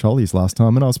with 3 trolleys last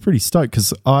time, and I was pretty stoked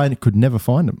because I could never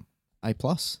find them. A+.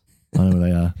 I know where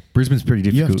they are. Brisbane's pretty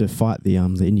difficult. You have to fight the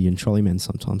Indian trolley men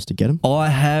sometimes to get them. I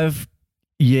have,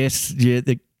 yes, yeah.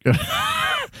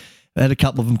 I had a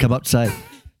couple of them come up to say,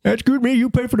 "That's good, man. You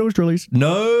pay for those trolleys."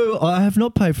 No, I have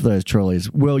not paid for those trolleys.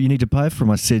 Well, you need to pay for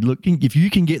them. I said, look, if you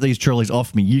can get these trolleys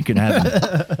off me, you can have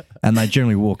them. And they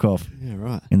generally walk off. Yeah,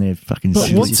 right. And they're fucking But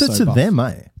shitty. what's it to them,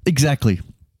 eh? Exactly.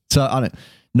 So I don't.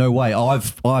 No way.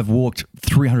 I've walked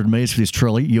 300 meters for this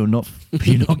trolley. You're not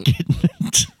getting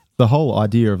it. The whole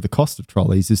idea of the cost of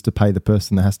trolleys is to pay the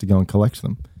person that has to go and collect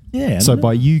them. Yeah. So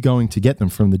by you going to get them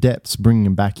from the depths, bringing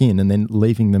them back in, and then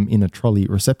leaving them in a trolley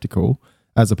receptacle,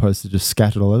 as opposed to just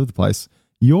scattered all over the place,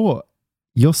 you're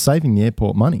saving the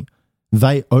airport money.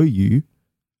 They owe you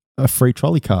a free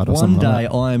trolley card or something. One day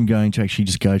like that. I am going to actually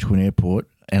just go to an airport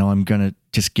and I'm going to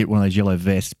just get one of those yellow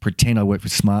vests, pretend I work for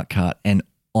SmartCart, and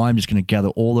I'm just going to gather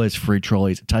all those free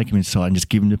trolleys, take them inside and just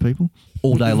give them to people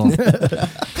all day long.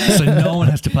 So no one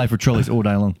has to pay for trolleys all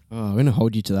day long. Oh, I'm going to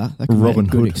hold you to that. That could Robin be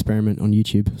a good Hood. experiment on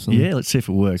YouTube. Yeah, let's see if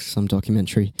it works. Some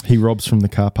documentary. He robs from the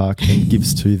car park and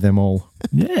gives to them all.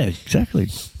 Yeah, exactly.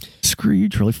 Screw you,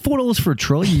 trolley. $4 for a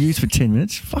trolley you use for 10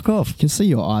 minutes. Fuck off. I can see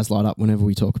your eyes light up whenever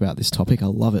we talk about this topic. I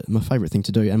love it. My favourite thing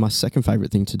to do, and my second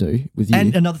favourite thing to do with you.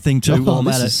 And another thing too, while I'm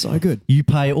this at is so good. you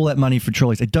pay all that money for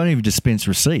trolleys. They don't even dispense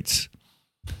receipts.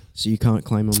 So you can't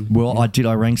claim them. Well, I did.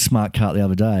 I rang SmartCart the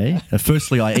other day.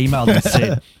 Firstly, I emailed them and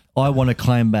said, I want to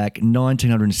claim back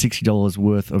 $1,960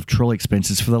 worth of trolley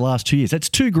expenses for the last 2 years. That's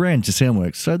 $2,000 to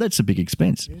Soundworks, so that's a big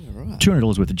expense. Yeah, right. $200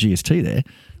 worth of GST there,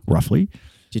 roughly.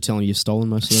 Did you tell them you've stolen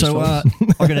most of those So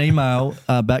trolleys? I got an email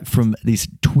back from this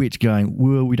twit going,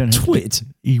 well, we don't have Twit?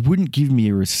 He wouldn't give me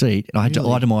a receipt. And I had to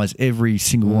itemise every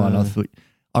single one.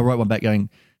 I wrote one back going,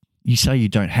 you say you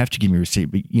don't have to give me a receipt,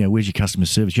 but, where's your customer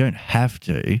service? You don't have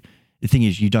to. The thing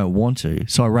is, you don't want to.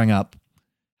 So I rang up,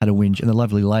 had a whinge, and the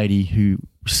lovely lady who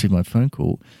received my phone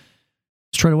call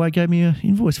straight away gave me an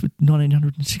invoice for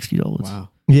 $1,960. Wow.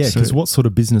 Yeah, So- because what sort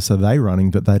of business are they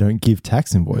running that they don't give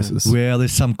tax invoices? Well,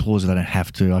 there's some clause that I don't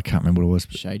have to. I can't remember what it was.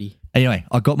 Shady. Anyway,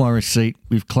 I got my receipt.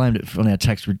 We've claimed it on our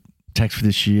tax for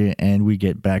this year, and we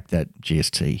get back that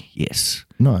GST. Yes.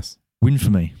 Nice. Win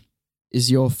for me. Is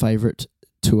your favourite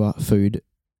tour food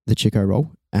the Chico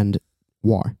roll, and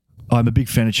why? I'm a big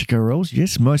fan of Chico rolls,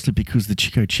 yes, mostly because the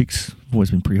Chico chicks have always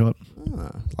been pretty hot.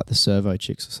 Like the Servo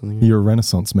chicks or something. You're a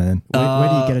Renaissance man. Where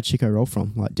do you get a Chico roll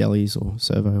from? Like delis or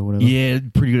Servo or whatever? Yeah,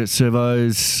 pretty good at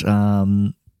servos.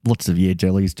 Lots of,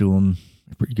 delis do them.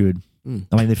 They're pretty good. Mm.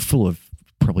 I mean, they're full of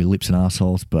probably lips and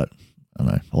arseholes, but I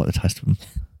don't know. I like the taste of them.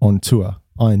 On tour,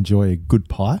 I enjoy a good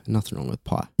pie. Nothing wrong with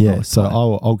pie. Yeah, Oh, so pie.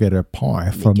 I'll get a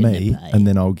pie from me, and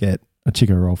then I'll get a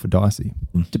Chico roll for Dysie.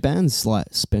 Do bands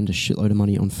spend a shitload of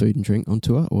money on food and drink on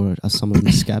tour, or are some of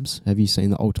them scabs? Have you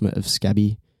seen the ultimate of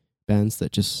scabby bands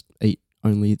that just eat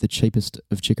only the cheapest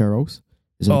of Chico rolls?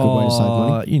 Is that a good way to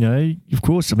save money? Of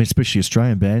course. I mean, especially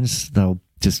Australian bands, they'll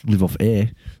just live off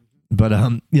air. But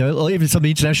even some of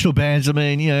the international bands, I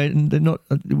mean, they're not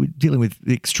we're dealing with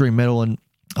extreme metal, and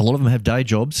a lot of them have day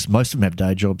jobs. Most of them have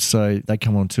day jobs, so they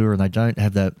come on tour and they don't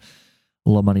have that a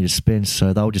lot of money to spend,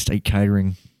 so they'll just eat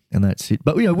catering. And that's it.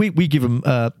 But, we give them,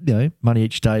 money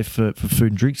each day for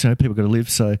food and drinks. People got to live.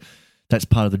 So that's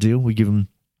part of the deal. We give them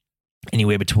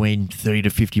anywhere between $30 to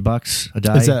 $50 a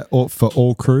day. Is that for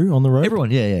all crew on the road?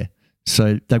 Everyone, yeah.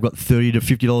 So they've got $30 to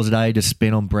 $50 a day to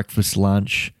spend on breakfast,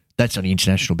 lunch. That's only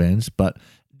international bands. But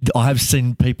I have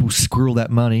seen people squirrel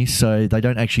that money so they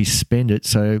don't actually spend it.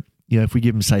 So, if we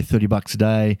give them, say, $30 a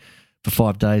day for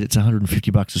 5 days, it's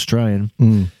 $150 Australian.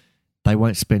 Mm. They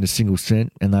won't spend a single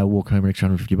cent, and they'll walk home an extra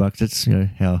 $150. That's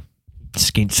how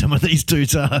skint some of these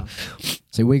dudes are.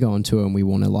 So we go on tour and we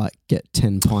want to get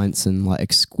 10 pints and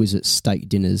exquisite steak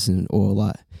dinners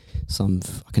or some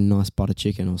fucking nice butter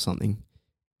chicken or something.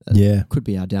 Yeah. Could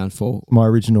be our downfall. My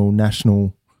original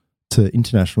national to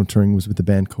international touring was with a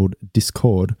band called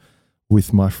Discord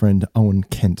with my friend Owen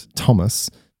Kent Thomas.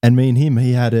 And me and him,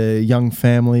 he had a young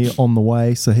family on the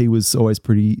way, so he was always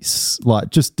pretty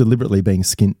just deliberately being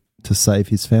skint to save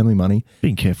his family money.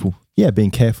 Being careful. Yeah, being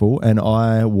careful. And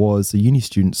I was a uni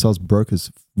student, so I was broke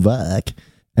as fuck.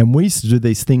 And we used to do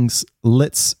these things,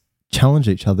 let's challenge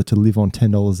each other to live on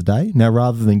 $10 a day. Now,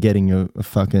 rather than getting a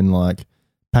fucking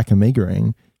pack of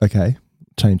meagering, okay,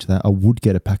 change that. I would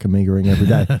get a pack of meagering every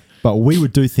day. But we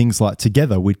would do things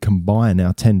together, we'd combine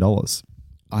our $10.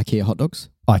 IKEA hot dogs?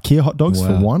 IKEA hot dogs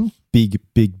for one. Big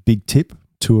tip,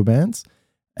 tour bands.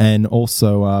 And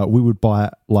also we would buy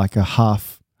a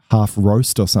half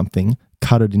roast or something,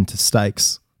 cut it into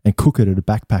steaks and cook it at a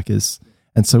backpackers.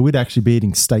 And so we'd actually be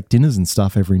eating steak dinners and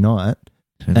stuff every night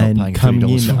and coming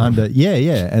in under,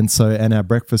 and our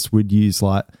breakfast would use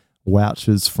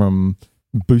vouchers from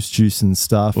Boost Juice and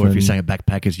stuff. Or if you're saying a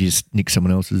backpackers, you just nick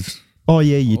someone else's. Oh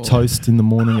yeah, you toast in the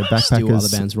morning at backpackers. Steal other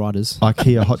bands' riders.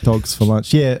 IKEA hot dogs for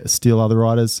lunch. Yeah, steal other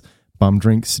riders. Bum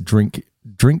drinks, drink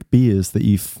beers that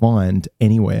you find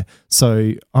anywhere.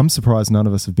 So I'm surprised none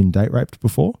of us have been date raped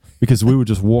before, because we would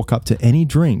just walk up to any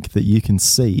drink that you can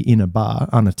see in a bar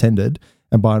unattended.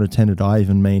 And by unattended, I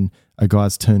even mean a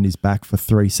guy's turned his back for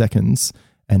 3 seconds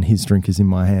and his drink is in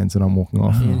my hands and I'm walking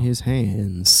off. In his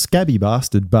hands. Scabby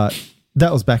bastard, but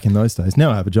that was back in those days.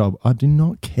 Now I have a job. I do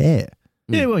not care.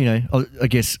 Yeah, well, I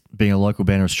guess being a local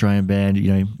band or Australian band,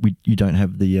 you don't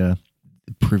have the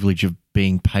privilege of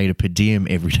being paid a per diem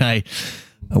every day,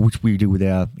 which we do with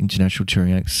our international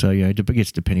touring acts. So, I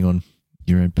guess depending on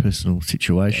your own personal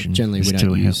situation. Generally, we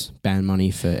don't use band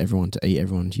money for everyone to eat.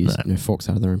 Everyone uses forks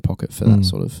out of their own pocket for that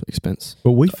sort of expense.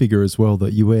 But we figure as well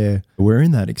that we're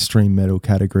in that extreme metal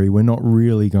category. We're not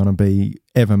really going to be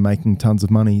ever making tons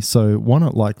of money. So why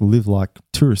not live like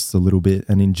tourists a little bit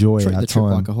and enjoy Treat our the trip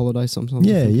time? like a holiday sometimes.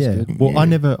 Yeah. Well,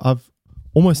 Yeah.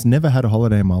 almost never had a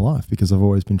holiday in my life because I've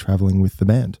always been traveling with the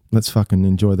band. Let's fucking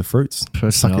enjoy the fruits.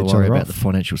 Personally, Suck I each worry other about off. the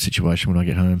financial situation when I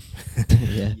get home,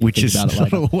 Yeah, which is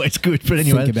not always good. But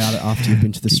anyway, think about it after you've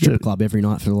been to the strip club every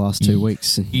night for the last 2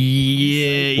 weeks. And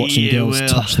watching girls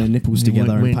touch their nipples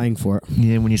together and paying for it.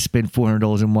 Yeah, when you spend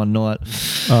 $400 in one night.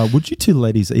 Would you two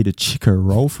ladies eat a Chico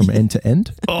roll from end to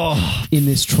end? Oh, In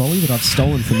this trolley that I've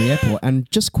stolen from the airport, and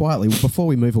just quietly, before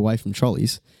we move away from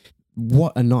trolleys,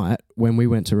 what a night when we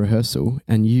went to rehearsal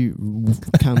and you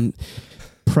come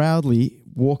proudly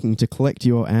walking to collect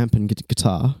your amp and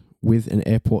guitar with an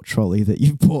airport trolley that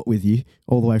you've brought with you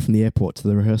all the way from the airport to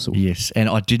the rehearsal. yes. And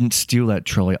I didn't steal that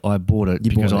trolley. I bought it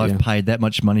because I've paid that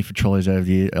much money for trolleys over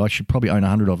the year. I should probably own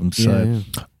 100 of them. So Yeah.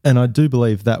 And I do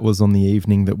believe that was on the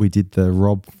evening that we did the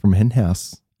Rob from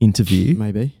Henhouse interview.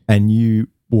 Maybe. And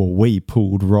we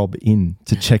pulled Rob in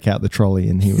to check out the trolley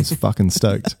and he was fucking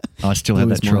stoked. I still have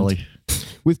Blew that his trolley. mind.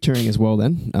 With touring as well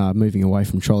then, moving away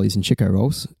from trolleys and Chico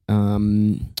rolls,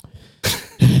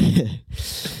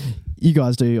 you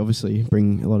guys do obviously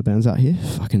bring a lot of bands out here.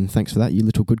 Fucking thanks for that, you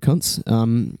little good cunts.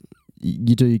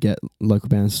 You do get local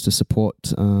bands to support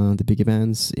the bigger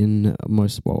bands in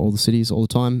all the cities all the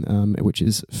time, which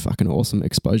is fucking awesome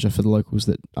exposure for the locals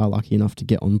that are lucky enough to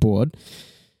get on board.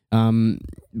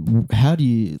 How do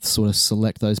you sort of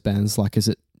select those bands? Like, is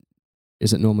it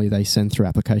normally they send through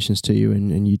applications to you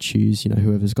and you choose,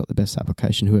 whoever's got the best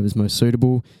application, whoever's most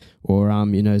suitable, or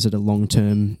is it a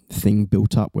long-term thing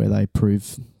built up where they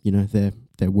prove,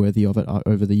 they're worthy of it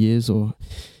over the years, or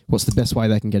what's the best way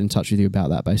they can get in touch with you about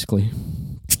that, basically?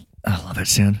 I love that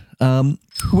sound. As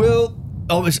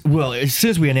soon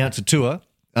as we announce a tour,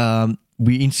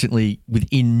 we instantly,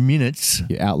 within minutes,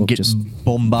 Your Outlook get just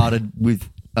bombarded with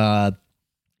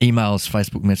emails,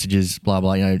 Facebook messages, blah,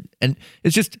 blah, and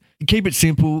it's just, keep it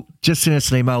simple. Just send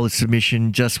us an email with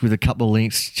submission, just with a couple of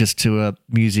links, just to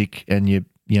music and your,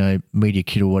 media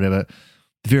kit or whatever.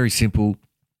 Very simple.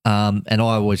 And I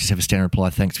always just have a standard reply.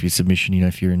 Thanks for your submission.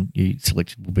 If you're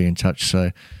selected, we'll be in touch.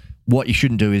 So what you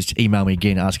shouldn't do is email me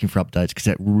again asking for updates, because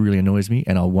that really annoys me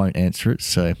and I won't answer it.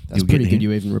 So that's pretty good.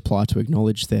 You even reply to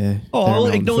acknowledge their. I'll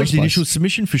acknowledge the initial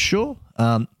submission for sure.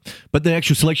 But the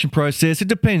actual selection process, it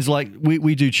depends. Like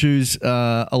we do choose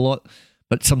a lot,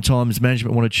 but sometimes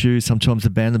management want to choose. Sometimes the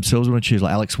band themselves want to choose.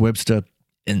 Like Alex Webster,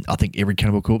 and I think every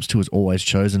Cannibal Corpse tour has always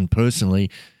chosen personally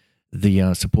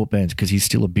the support bands, because he's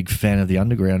still a big fan of the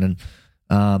underground, and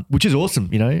which is awesome.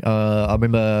 I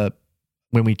remember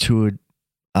when we toured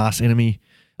Arch Enemy,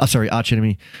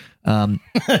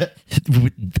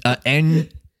 and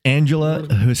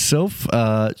Angela herself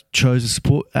chose a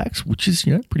support act, which is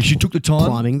pretty. She took the time.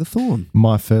 Climbing the Thorn.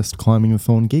 My first Climbing the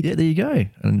Thorn gig. Yeah, there you go.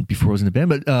 And before I was in the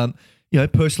band, but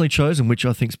personally chosen, which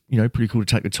I think's pretty cool to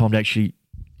take the time to actually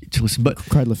to listen. But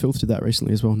Cradle of Filth did that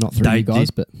recently as well, not through you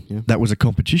guys, but yeah. That was a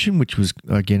competition, which was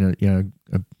again a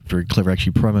very clever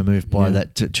actually promo move by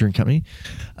that touring company.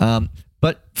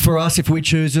 But for us, if we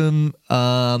choose them,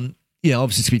 obviously it's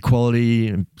going to be quality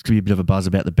and it's going to be a bit of a buzz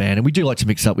about the band. And we do like to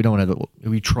mix up. We don't want to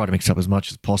we try to mix up as much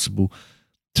as possible,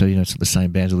 so it's not the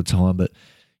same bands all the time. But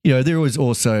there was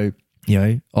also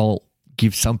I'll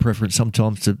give some preference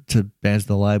sometimes to bands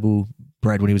on the label.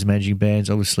 Brad, when he was managing bands,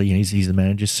 obviously he's the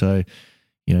manager, so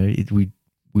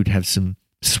we'd have some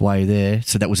sway there.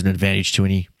 So that was an advantage to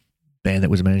any band that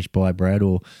was managed by Brad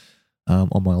or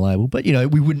on my label. But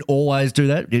we wouldn't always do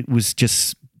that. It was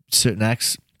just certain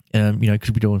acts.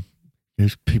 Because we doing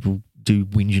people do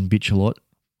whinge and bitch a lot.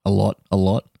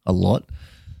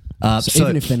 So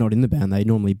even if they're not in the band, they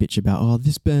normally bitch about,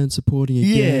 this band's supporting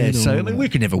again. Yeah, so we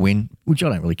could never win, which I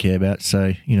don't really care about.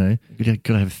 So, you got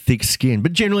to have thick skin.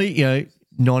 But generally,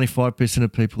 95%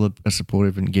 of people are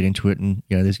supportive and get into it. And,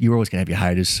 you're always going to have your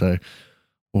haters. So,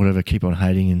 whatever, keep on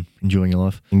hating and enjoying your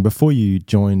life. Before you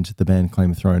joined the band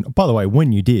Claim of Throne, by the way,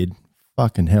 when you did,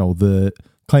 fucking hell, the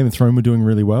Claim of Throne were doing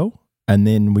really well. And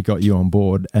then we got you on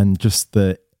board, and just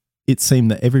it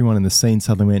seemed that everyone in the scene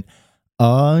suddenly went,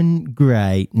 "Oh,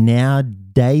 great! Now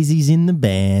Daisy's in the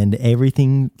band.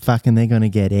 Everything fucking, they're going to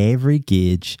get every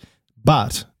gig."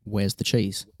 But where's the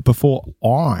cheese? Before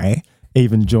I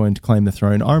even joined Claim the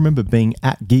Throne, I remember being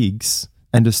at gigs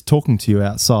and just talking to you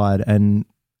outside, and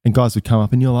guys would come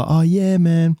up, and you're like, "Oh yeah,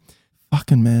 man,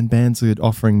 fucking man, bands are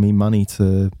offering me money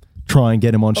to try and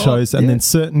get them on shows," and then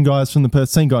certain guys from the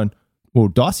scene going, "Well,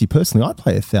 Dysie, personally, I'd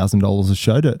pay $1,000 a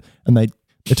show to," and they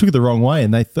took it the wrong way,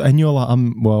 and and you're like,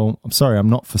 I'm sorry, I'm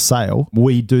not for sale.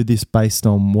 We do this based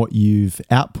on what you've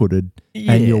outputted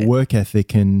and your work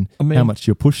ethic and how much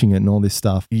you're pushing it and all this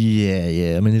stuff.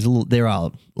 Yeah. I mean, there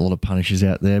are a lot of punishers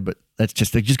out there, but it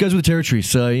just goes with the territory.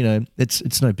 So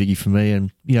it's no biggie for me,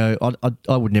 and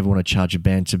I would never want to charge a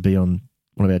band to be on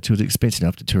one of our tours. It's expensive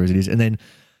enough to tour as it is. And then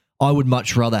I would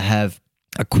much rather have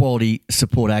a quality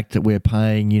support act that we're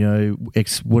paying,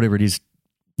 whatever it is,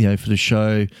 for the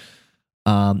show,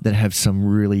 that have some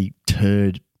really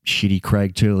shitty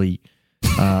Craig Turley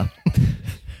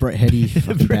Brett Heady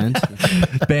fucking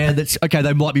band that's okay.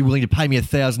 They might be willing to pay me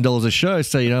 $1,000 a show,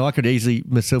 so I could easily,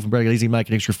 myself and Brett could easily make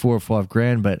an extra $4,000 or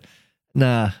 $5,000. But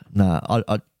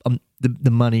I'm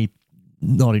the money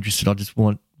not interested. I just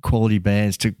want quality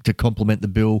bands to complement the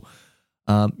bill.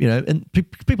 And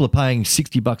people are paying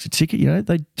 $60 a ticket.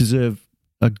 They deserve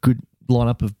a good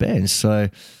lineup of bands. So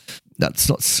that's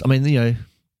not. I mean,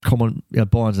 common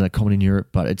buy-ins are common in Europe,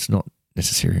 but it's not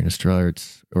necessary in Australia.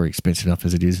 It's already expensive enough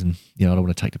as it is, and I don't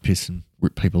want to take the piss and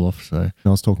rip people off. So I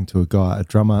was talking to a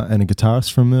drummer and a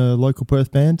guitarist from a local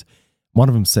Perth band. One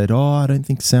of them said, I don't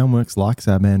think Soundworks likes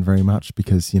our band very much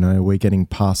because, we're getting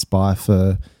passed by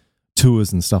for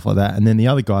tours and stuff like that. And then the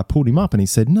other guy pulled him up and he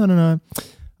said, no.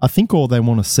 I think all they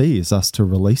want to see is us to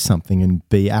release something and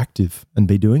be active and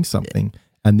be doing something. Yeah.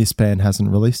 And this band hasn't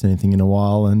released anything in a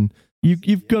while. And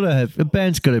you've got to have, a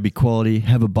band's got to be quality,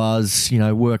 have a buzz,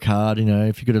 work hard,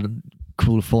 if you've got a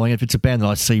cool following. If it's a band that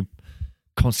I see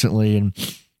constantly and,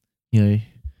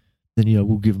 then,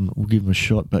 we'll give them a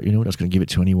shot, but we're not just going to give it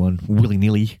to anyone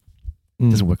willy-nilly. It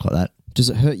doesn't work like that.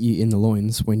 Does it hurt you in the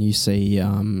loins when you see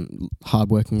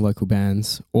hardworking local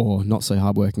bands or not so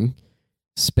hardworking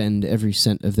spend every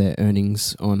cent of their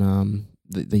earnings on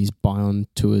these buy-on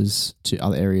tours to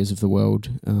other areas of the world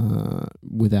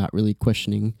without really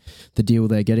questioning the deal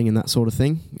they're getting and that sort of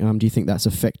thing? Do you think that's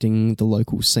affecting the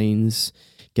local scenes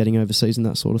getting overseas and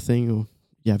that sort of thing? Or do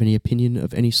you have any opinion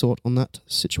of any sort on that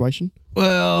situation?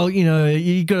 Well,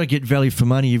 you got to get value for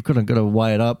money. You've got to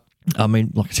weigh it up. I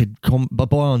mean, like I said,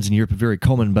 buy-ons in Europe are very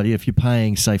common, but if you're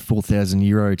paying, say,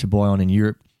 €4,000 to buy on in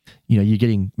Europe, you're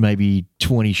getting maybe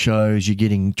 20 shows, you're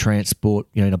getting transport,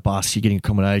 in a bus, you're getting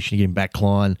accommodation, you're getting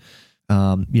backline,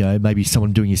 maybe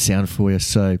someone doing your sound for you.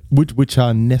 So, which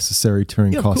are necessary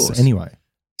touring costs anyway.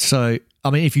 So, I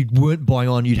mean, if you weren't buying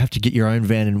on, you'd have to get your own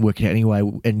van and work it out anyway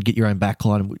and get your own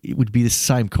backline. It would be the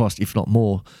same cost, if not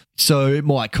more. So it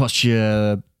might cost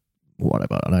you,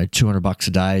 whatever, I don't know, $200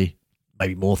 a day,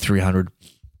 maybe more, 300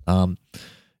 to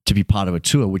be part of a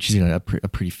tour, which is, a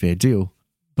pretty fair deal.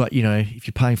 But, if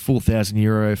you're paying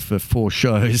 €4,000 for 4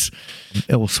 shows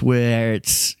elsewhere,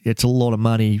 it's a lot of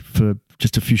money for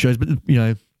just a few shows. But,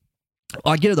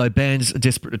 I get it though. Bands are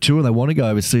desperate to tour and they want to go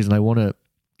overseas and they want to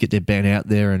get their band out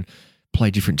there and play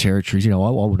different territories. I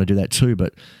want to do that too,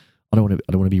 but I don't want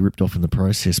to be ripped off in the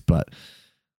process. But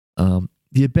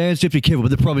the bands do have to be careful.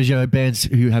 But the problem is, bands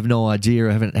who have no idea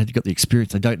or haven't got the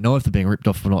experience, they don't know if they're being ripped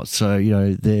off or not. So,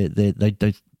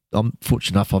 I'm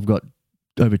fortunate enough. I've got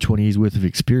over 20 years worth of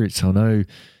experience, so I know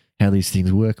how these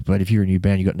things work. But if you're a new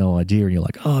band, you've got no idea, and you're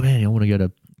like, oh man, I want to go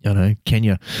to,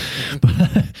 Kenya, but,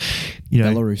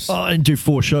 Belarus, and do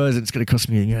 4 shows. It's going to cost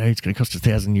me, it's going to cost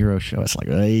 €1,000 a show. It's like,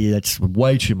 hey, that's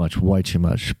way too much.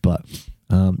 But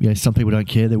some people don't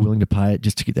care; they're willing to pay it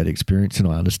just to get that experience, and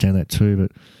I understand that too.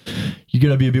 But you got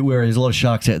to be a bit wary. There's a lot of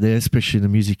sharks out there, especially in the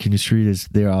music industry.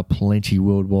 There are plenty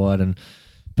worldwide, and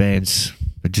bands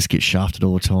that just get shafted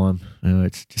all the time.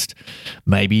 It's just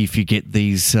maybe if you get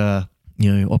these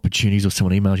opportunities or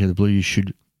someone emails you out of the blue, you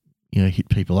should hit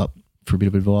people up for a bit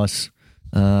of advice.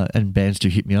 And bands do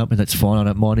hit me up, and that's fine. I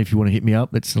don't mind if you want to hit me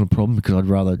up. That's not a problem, because I'd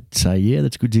rather say, yeah,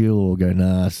 that's a good deal, or go,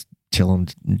 nah, tell them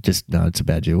just, no, it's a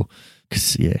bad deal.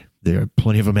 Because, there are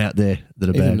plenty of them out there that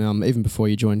are bad. Even before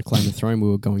you joined Claim the Throne, we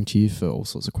were going to you for all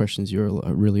sorts of questions. You're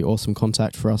a really awesome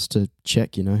contact for us to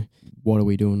check, what are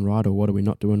we doing right or what are we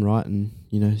not doing right? And,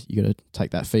 you got to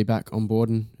take that feedback on board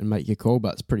and make your call.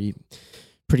 But it's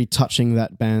pretty touching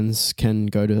that bands can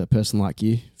go to a person like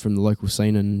you from the local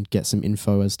scene and get some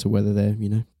info as to whether they're,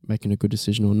 making a good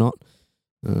decision or not.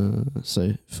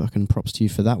 So fucking props to you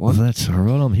for that one. Well, that's all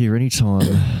right. I'm here anytime,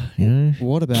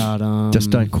 What about...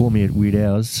 Just don't call me at weird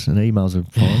hours, and emails are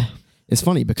fine. It's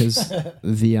funny because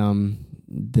the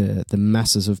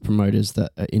masses of promoters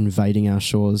that are invading our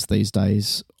shores these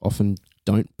days often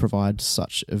don't provide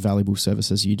such a valuable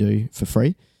service as you do for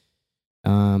free.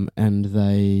 And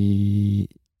they,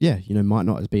 might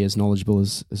not be as knowledgeable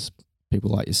as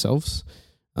people like yourselves.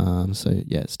 So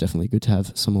it's definitely good to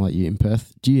have someone like you in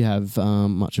Perth. Do you have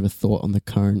much of a thought on the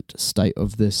current state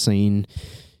of the scene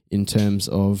in terms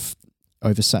of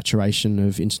oversaturation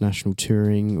of international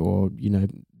touring, or,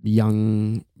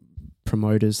 young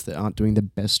promoters that aren't doing the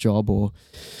best job, or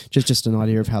just an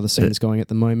idea of how the scene is going at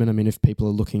the moment? I mean, if people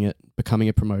are looking at becoming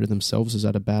a promoter themselves, is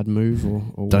that a bad move, or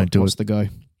what's the go?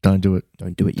 Don't do it.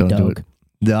 Don't do it, you dog.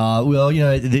 Well,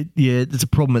 there's a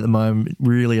problem at the moment,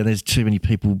 really, and there's too many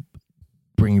people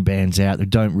bringing bands out that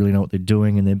don't really know what they're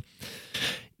doing, and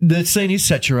the scene is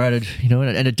saturated,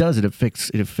 and it does. It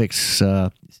affects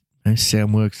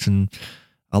Soundworks and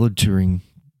other touring,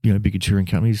 bigger touring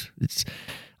companies.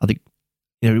 I think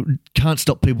it can't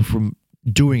stop people from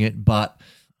doing it, but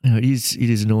it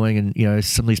is annoying, and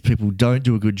some of these people don't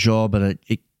do a good job, and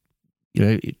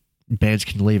bands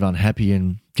can leave unhappy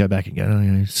and go back and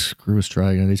go, screw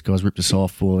Australia, these guys ripped us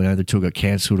off, or the tour got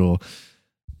cancelled, or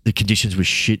the conditions were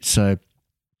shit. So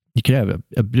you can have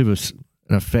a bit of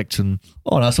an effect. And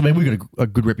we've got a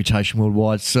good reputation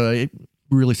worldwide, so it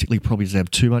realistically probably doesn't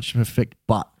have too much of an effect.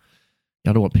 But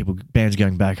I don't want bands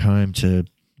going back home to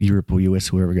Europe or US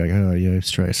or wherever, going, oh yeah,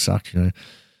 Australia sucked,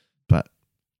 But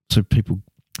so people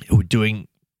who are doing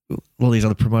a lot of these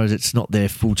other promoters, it's not their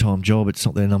full-time job, it's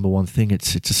not their number one thing,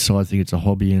 it's a side thing, it's a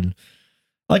hobby, and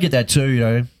I get that too.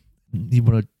 You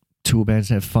want to tour bands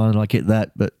and have fun, and I get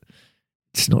that, but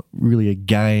it's not really a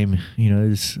game.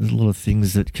 There's a lot of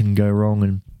things that can go wrong,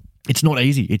 and it's not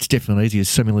easy. It's definitely not easy. There's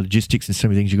so many logistics and so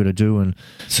many things you got to do, and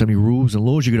so many rules and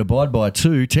laws you got to abide by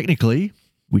too, technically,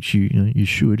 which you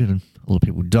should, and a lot of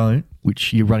people don't,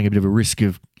 which you're running a bit of a risk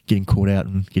of getting caught out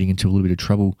and getting into a little bit of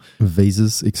trouble.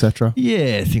 Visas, etc.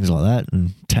 Yeah, things like that,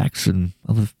 and tax and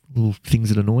other little things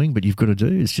that are annoying, but you've got to do.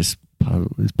 It's just part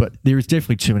of it. But there is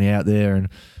definitely too many out there, and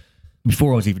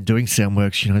before I was even doing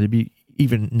Soundworks, there'd be,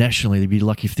 even nationally, they'd be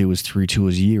lucky if there was 3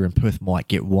 tours a year, and Perth might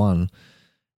get one.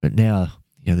 But now,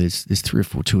 there's 3 or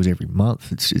 4 tours every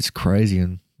month. It's crazy,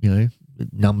 and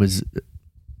numbers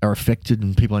are affected,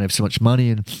 and people don't have so much money,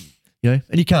 and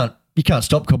and you can't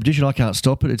stop competition. I can't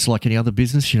stop it. It's like any other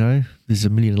business. There's a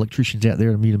million electricians out there,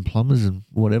 and a million plumbers, and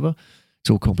whatever. It's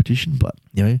all competition. But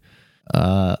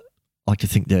I like to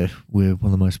think that we're one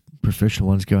of the most professional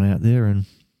ones going out there and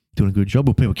doing a good job.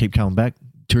 Well, people keep coming back,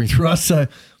 touring through us, so.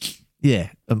 Yeah,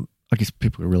 I guess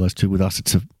people realise too, with us,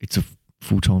 it's a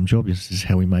full-time job. This is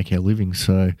how we make our living,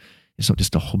 so it's not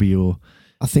just a hobby. Or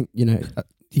I think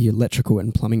the electrical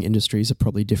and plumbing industries are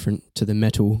probably different to the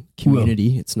metal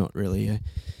community. It's not really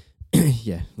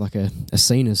like a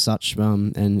scene as such.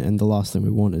 And the last thing we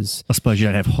want is, I suppose, you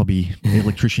don't have hobby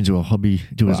electricians who are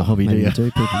as a hobby. Maybe do.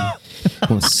 People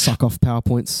want to suck off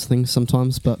PowerPoints things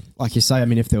sometimes, but like you say,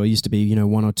 if there used to be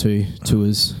 1 or 2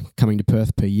 tours coming to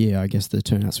Perth per year, I guess the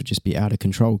turnouts would just be out of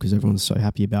control because everyone's so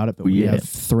happy about it. But we have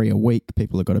 3 a week.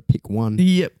 People have got to pick one,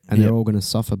 and they're all going to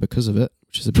suffer because of it,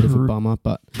 which is a bit of a bummer.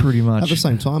 But pretty much at the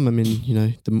same time,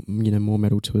 the more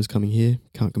metal tours coming here,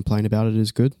 can't complain about it.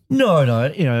 Is good. No,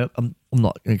 I'm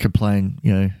not going to complain,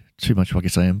 too much, like I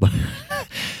say, but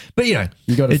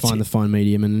you got to find the fine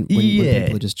medium, and when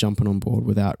people are just jumping on board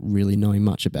without really knowing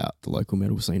much about the local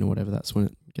metal scene or whatever, that's when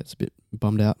it gets a bit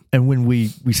bummed out. And when we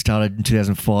started in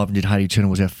 2005 and did Haiti Turner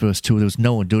was our first tour, there was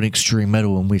no one doing extreme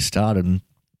metal when we started, and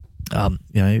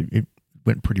it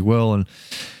went pretty well. And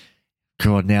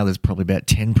God, now there's probably about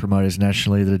 10 promoters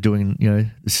nationally that are doing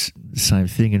the same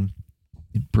thing, and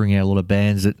bring out a lot of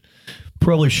bands that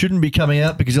probably shouldn't be coming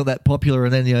out because they're not that popular,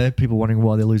 and then people wondering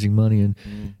why they're losing money and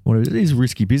whatever. It is a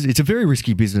risky business. It's a very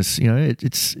risky business.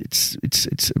 It's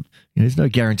there's no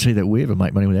guarantee that we ever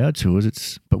make money with our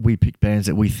tours. But we pick bands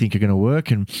that we think are going to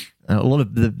work, and a lot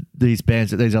of these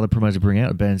bands that these other promoters bring out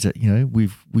are bands that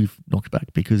we've knocked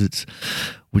back because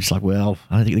we're just like, well,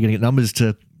 I don't think they're going to get numbers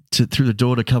to through the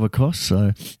door to cover costs.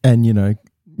 So, and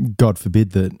God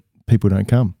forbid that people don't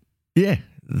come. Yeah,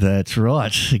 that's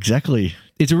right. Exactly.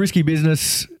 It's a risky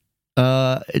business.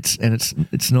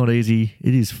 It's not easy.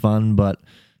 It is fun, but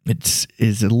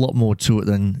there's a lot more to it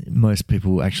than most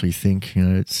people actually think.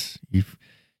 You've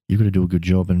got to do a good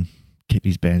job and keep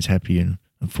these bands happy. And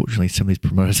unfortunately, some of these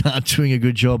promoters aren't doing a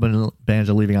good job, and bands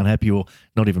are leaving unhappy or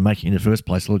not even making it in the first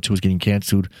place. A lot of tours getting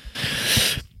cancelled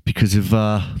because of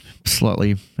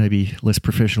slightly maybe less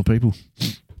professional people.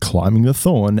 Climbing the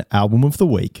Thorn album of the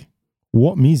week.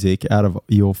 What music out of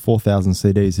your 4,000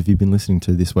 CDs have you been listening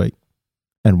to this week,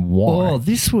 and why? Oh,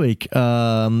 this week,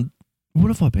 what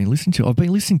have I been listening to? I've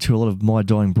been listening to a lot of My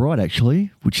Dying Bride,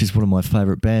 actually, which is one of my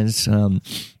favourite bands. A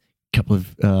couple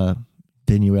of their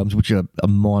new albums, which are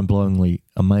mind-blowingly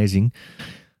amazing,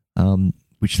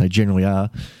 which they generally are.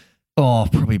 Oh,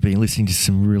 I've probably been listening to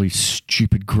some really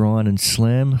stupid grind and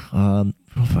slam. Are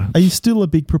you still a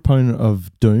big proponent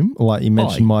of Doom? Like you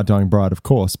mentioned My Dying Bride, of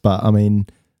course, but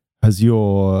has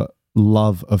your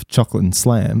love of chocolate and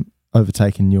slam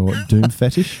overtaken your Doom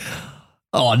fetish?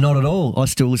 Oh, not at all. I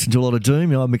still listen to a lot of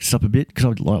Doom. I mix it up a bit because I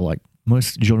like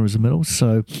most genres of metal.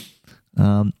 So,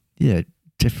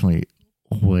 definitely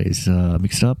always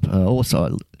mixed up.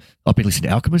 Also, I've been listening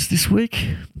to Alchemist this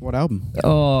week. What album?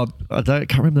 Oh,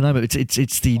 can't remember the name of it.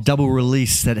 It's the double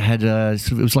release that had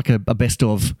it was like a best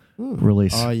of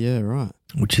release. Oh, yeah, right.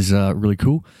 Which is really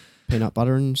cool. Peanut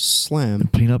butter and slam.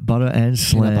 Peanut butter and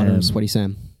slam. Peanut butter and sweaty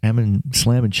Sam. Ham and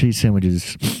slam and cheese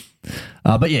sandwiches.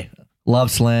 But yeah, love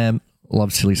slam,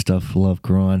 love silly stuff, love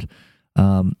grind.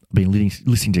 Been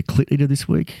listening to Clit Eater this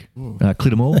week.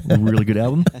 Clit 'em All, really good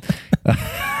album.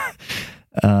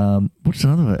 What's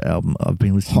another album I've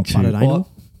been listening to? Hot Buttered Anal?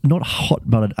 Not Hot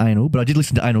Buttered Anal, but I did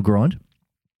listen to Anal Grind.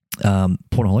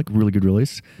 Pornaholic, really good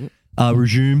release.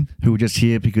 Resume, who were just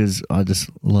here because I just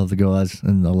love the guys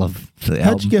and I love the album.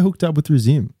 How'd you get hooked up with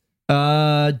Resume?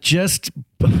 Go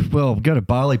to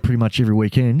Bali pretty much every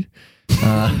weekend.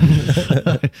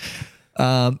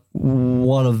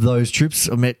 One of those trips,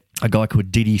 I met a guy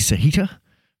called Didi Sahita,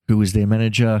 who was their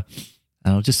manager.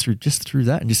 Just through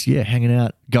that and just hanging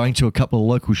out, going to a couple of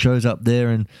local shows up there,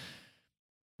 and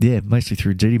mostly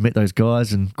through Didi, met those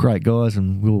guys and great guys,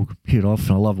 and we'll hit it off.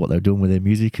 And I love what they were doing with their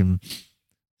music, and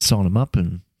signed them up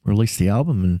and released the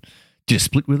album, and did a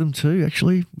split with them too,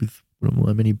 actually, with one of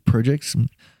my many projects. And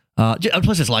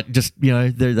plus, it's like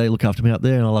they look after me up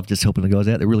there, and I love just helping the guys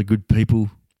out. They're really good people.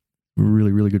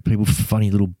 Really, really good people.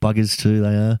 Funny little buggers too,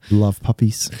 they are. Love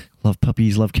puppies. Love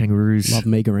puppies, love kangaroos. Love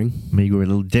meagering.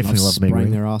 Definitely love spraying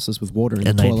meagering. their asses with water in the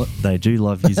And toilet. they do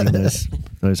love using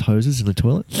those hoses in the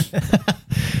toilet.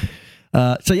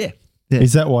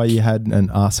 Is that why you had an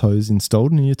ass hose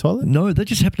installed in your toilet? No, they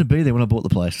just happened to be there when I bought the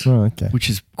place. Oh, okay. Which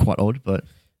is quite odd, but...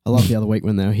 I love the other week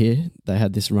when they were here, they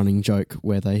had this running joke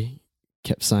where they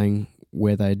kept saying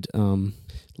where they'd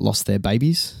lost their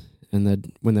babies,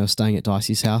 and when they were staying at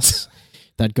Dicey's house,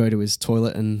 they'd go to his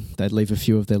toilet and they'd leave a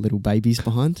few of their little babies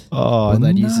behind. Oh, or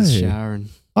they'd no. use his shower and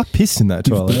I pissed in that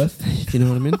give toilet. birth. You know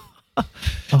what I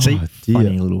mean? See, dear.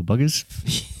 funny little buggers.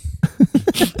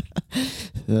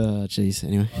 Oh, jeez.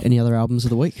 Anyway, any other albums of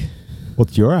the week?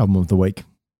 What's your album of the week?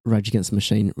 Rage Against the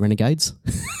Machine, Renegades.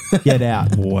 Get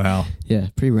out. Wow. Yeah,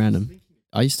 pretty random.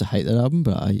 I used to hate that album,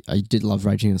 but I did love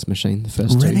Rage Against the Machine, the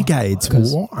first two. Renegades.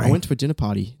 'Cause Why? I went to a dinner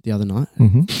party the other night.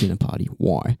 Mhm. Dinner party,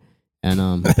 why?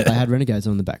 And but they had Renegades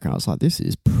on in the background. I was like, this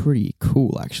is pretty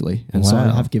cool, actually. And so I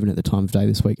Wow. have given it the time of day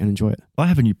this week and enjoy it. I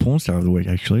have a new porn star of the week,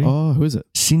 actually. Oh, who is it?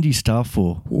 Cindy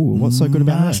Starfor. Ooh, what's so good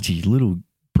about her? Nasty little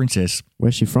princess.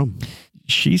 Where's she from?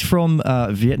 She's from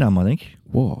Vietnam, I think.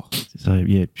 Whoa. So,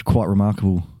 yeah, quite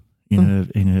remarkable in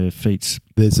her feats.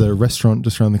 There's a restaurant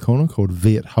just around the corner called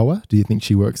Viet Hoa. Do you think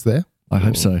she works there? I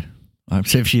hope so. I hope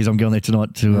so. If she is, I'm going there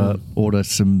tonight to order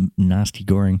some nasty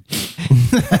goring.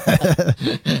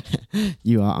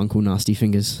 You are Uncle Nasty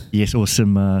Fingers. Yes, or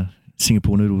some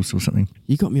Singapore noodles or something.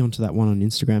 You got me onto that one on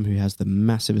Instagram who has the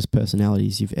massivest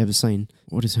personalities you've ever seen.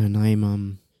 What is her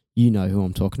name? You know who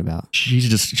I'm talking about.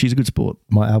 She's a good sport.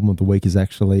 My album of the week is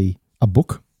actually a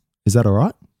book. Is that all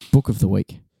right? Book of the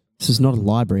week. This is not a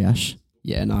library, Ash.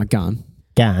 Yeah, no, gone.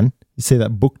 Gan. You see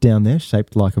that book down there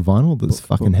shaped like a vinyl that's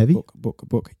fucking heavy?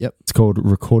 Book. Yep. It's called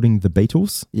Recording the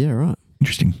Beatles. Yeah, right.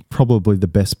 Interesting. Probably the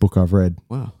best book I've read.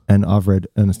 Wow. And I've read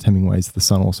Ernest Hemingway's The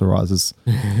Sun Also Rises.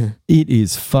 It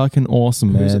is fucking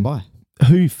awesome, man. Who's it by?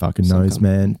 Who fucking Some knows, cunt.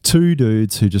 man? Two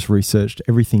dudes who just researched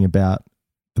everything about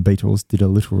the Beatles, did a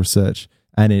little research,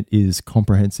 and it is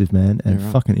comprehensive, man, and Yeah,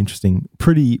 right. fucking interesting.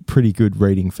 Pretty good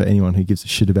reading for anyone who gives a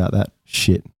shit about that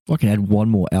shit. I can add one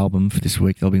more album for this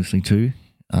week that I've been listening to.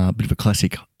 A bit of a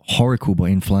classic, Horacle by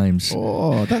In Flames.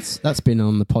 Oh, that's been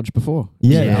on the podge before.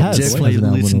 Yeah, it has. Definitely As an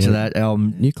album listen of the to week. that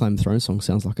album. New Claim the Throne song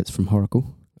sounds like it's from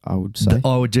Horacle, I would say.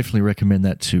 I would definitely recommend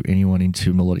that to anyone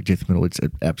into melodic death metal. It's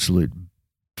an absolute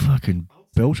fucking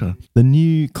belter. The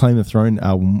new Claim the Throne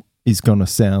album is going to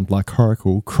sound like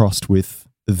Horacle crossed with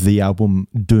the album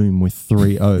Doom with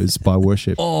 3 O's by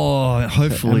Worship. Oh,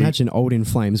 hopefully. Imagine Old In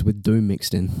Flames with Doom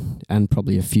mixed in and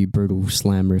probably a few brutal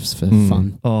slam riffs for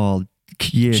fun. Oh,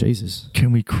 yeah. Jesus.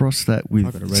 Can we cross that I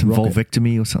got a with red some rocket.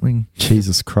 vulvectomy or something?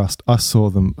 Jesus Christ. I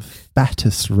saw them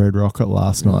fattest Red Rocket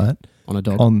last night On a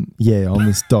dog. on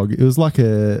this dog. It was like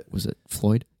a Was it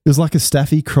Floyd?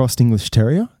 Staffy crossed English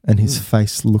Terrier, and his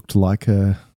face looked like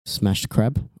a... Smashed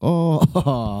crab?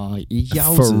 Oh,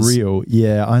 yowzers. For real.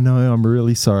 Yeah, I know. I'm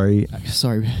really sorry.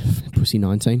 Sorry, Pussy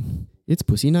 19. It's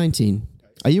Pussy 19.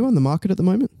 Are you on the market at the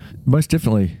moment? Most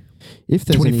definitely. If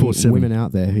there's any 24/7. women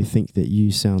out there who think that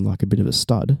you sound like a bit of a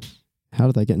stud, how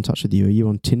do they get in touch with you? Are you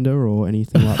on Tinder or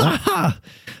anything like that?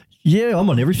 Yeah, I'm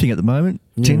on everything at the moment.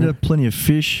 Yeah. Tinder, plenty of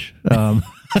fish. So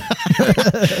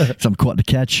I'm quite the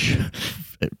catch.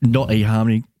 Not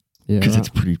eHarmony Yeah, because right. it's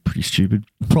pretty stupid.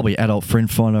 Probably adult friend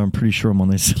finder. I'm pretty sure I'm on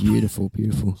this. Beautiful.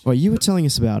 Well, you were telling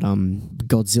us about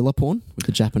Godzilla porn with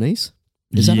the Japanese.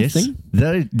 Is that a thing?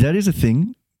 That is a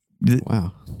thing.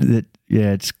 Wow.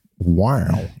 It's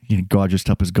Wow. guy dressed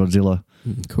up as Godzilla.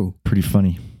 Cool. Pretty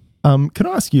funny. Can I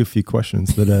ask you a few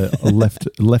questions that are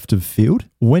left of field?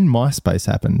 When MySpace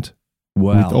happened,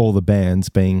 Wow. with all the bands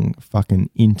being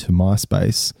fucking into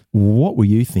MySpace, what were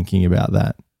you thinking about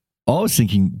that? I was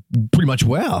thinking pretty much,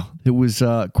 wow. It was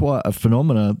quite a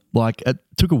phenomena. Like, it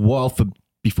took a while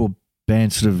before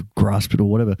bands sort of grasped it or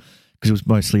whatever, because it was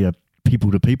mostly a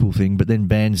people-to-people thing, but then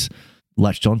bands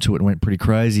latched onto it and went pretty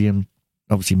crazy, and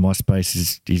obviously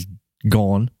MySpace is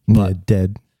gone. But,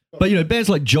 Dead. But bands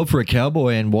like Job for a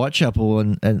Cowboy and Whitechapel,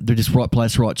 and they're just right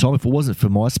place, right time. If it wasn't for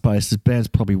MySpace, the bands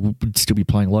probably would still be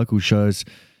playing local shows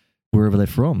wherever they're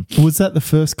from. Was that the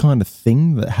first kind of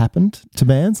thing that happened to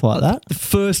bands like that? The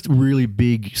first really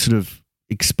big sort of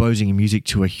exposing music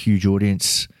to a huge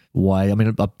audience way. I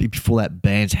mean, before that,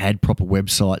 bands had proper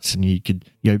websites, and you could,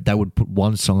 they would put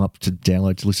one song up to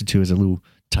download to listen to as a little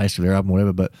taste of their album, or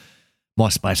whatever. But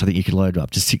MySpace, I think you could load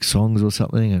up to 6 songs or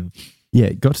something. And Yeah,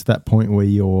 it got to that point where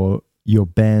your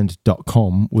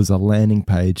band.com was a landing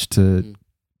page to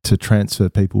transfer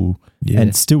people,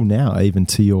 and still now even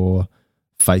to your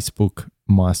Facebook,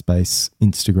 MySpace,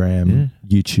 Instagram,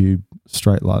 YouTube,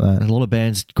 straight like that. a lot of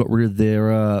bands got rid of their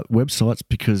websites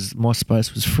because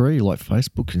MySpace was free, like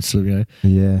Facebook, and so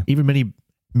Yeah. even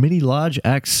many large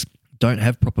acts don't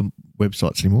have proper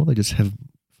websites anymore. They just have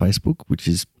Facebook, which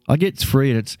is, I get it's free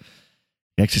and it's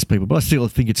access people, but I still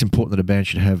think it's important that a band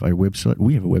should have a website.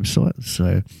 We have a website,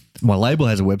 so my label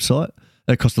has a website.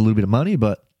 It costs a little bit of money,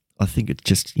 but I think it's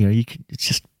just it's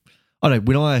just, I don't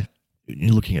know, when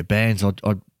you're looking at bands, I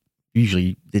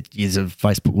usually it is a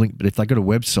Facebook link, but if they got a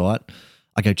website,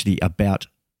 I go to the about,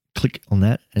 click on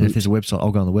that, and if there's a website,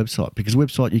 I'll go on the website, because a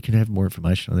website you can have more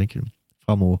information, I think, and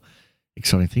far more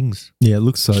exciting things. Yeah, it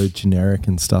looks so generic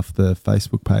and stuff, the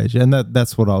Facebook page. And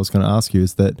that's what I was going to ask you,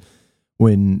 is that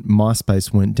when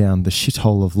MySpace went down the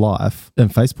shithole of life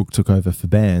and Facebook took over for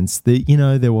bands,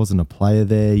 there wasn't a player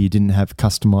there. You didn't have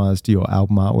customized your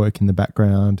album artwork in the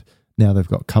background. Now they've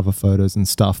got cover photos and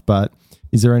stuff. But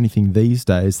is there anything these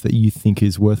days that you think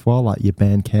is worthwhile, like your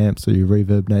Bandcamps or your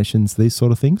Reverb Nations, these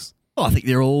sort of things? I think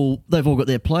they've all got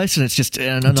their place, and it's just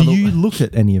another. Do you look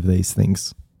at any of these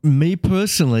things? Me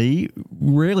personally,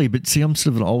 rarely, but see, I'm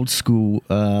sort of an old school,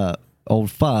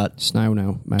 old fart. Snail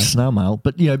mail.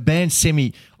 But, bands send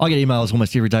me, I get emails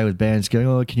almost every day with bands going,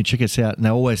 oh, can you check us out? And they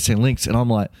always send links. And I'm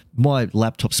like, my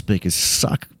laptop speakers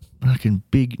suck, fucking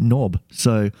big knob.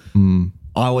 So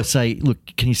I always say, look,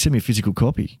 can you send me a physical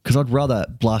copy? Because I'd rather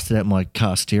blast it out my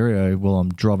car stereo while I'm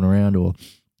driving around or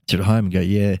sit at home and go,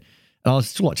 yeah. And I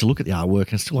still like to look at the artwork,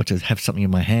 and I still like to have something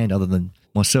in my hand other than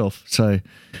myself. So,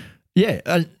 yeah,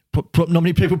 not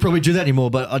many people probably do that anymore,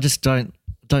 but I just don't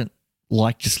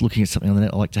like just looking at something on the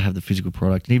net. I like to have the physical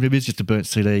product. And even if it's just a burnt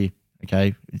CD,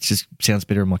 okay, it just sounds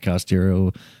better in my car stereo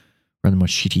rather than my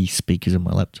shitty speakers on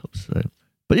my laptop. So,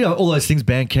 but yeah, all those things,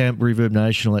 Bandcamp, Reverb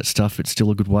Nation, all that stuff, it's still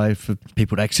a good way for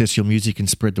people to access your music and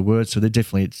spread the word. So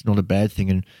it's not a bad thing.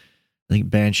 And I think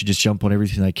bands should just jump on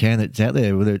everything they can that's out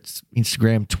there, whether it's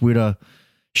Instagram, Twitter,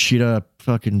 Shitter,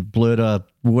 fucking Blurter,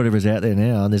 whatever's out there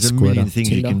now. And there's a million things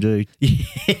you can do.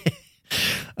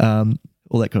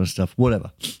 All that kind of stuff,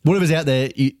 whatever's out there,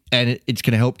 and it's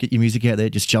going to help get your music out there.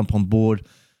 Just jump on board.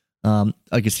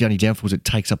 I guess the only downfall is it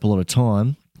takes up a lot of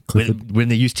time. When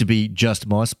there used to be just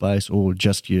MySpace or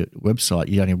just your website,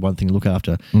 you only have one thing to look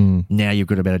after. Now you've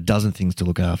got about a dozen things to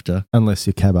look after. Unless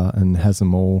you're Cabba and has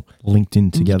them all linked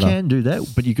in together. You can do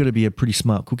that, but you've got to be a pretty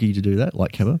smart cookie to do that,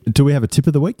 like Cabba. Do we have a tip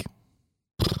of the week?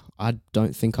 I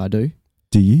don't think I do.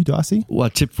 Do you, Dysie? Well, a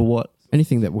tip for what?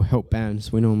 Anything that will help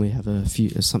bands. We normally have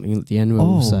something at the end where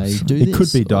we'll say, do this. It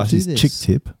could be Dicey's chick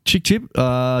tip.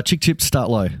 Chick tip, start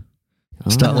low.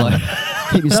 Start low.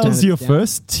 That was your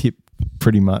first tip,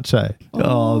 pretty much, eh?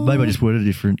 Oh, maybe I just worded it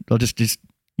different. I'll just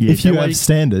yeah. If you have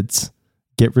standards,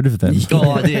 get rid of them.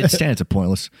 Yeah, standards are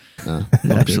pointless.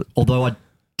 Although I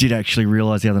did actually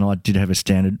realise the other night I did have a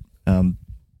standard,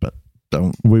 but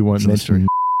we won't mention his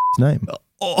name.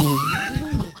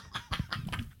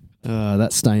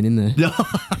 That's staying in there.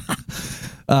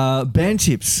 Band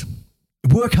tips.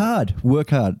 Work hard.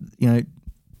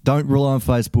 Don't rely on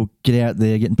Facebook. Get out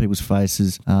there, get in people's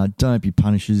faces. Don't be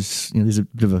punishers. There's a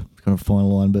bit of a kind of fine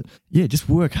line, but yeah, just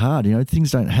work hard.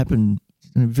 Things don't happen.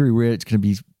 Very rare it's going to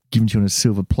be given to you on a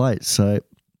silver plate. So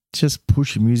just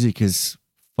push your music as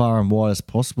far and wide as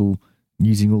possible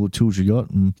using all the tools you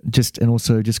got, and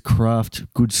also craft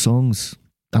good songs.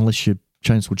 Unless you're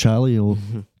Chainsaw Charlie or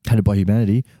Hated by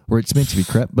Humanity, or it's meant to be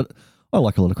crap. But I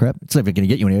like a lot of crap. It's never going to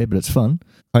get you anywhere, but it's fun.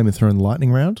 Flame and Throne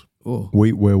lightning round. Oh,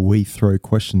 where we throw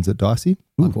questions at Dysie.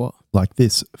 like what? Like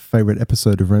this favorite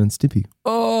episode of Ren and Stimpy.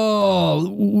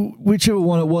 Oh, whichever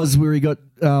one it was where he got,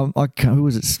 who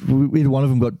was it? Either one of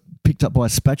them got picked up by a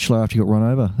spatula after he got run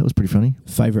over. That was pretty funny.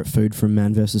 Favorite food from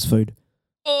Man vs. Food?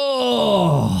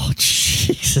 Oh,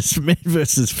 Jesus, Man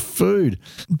versus Food.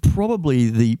 Probably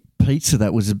the pizza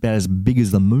that was about as big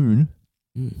as the moon.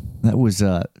 That was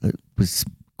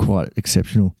quite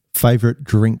exceptional. Favorite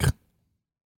drink.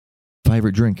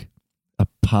 Favorite drink,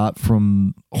 apart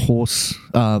from horse.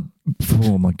 Oh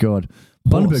my God,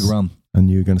 Bundaberg rum. And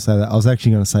you were going to say that. I was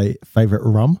actually going to say favorite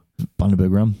rum.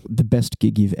 Bundaberg rum. The best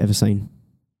gig you've ever seen?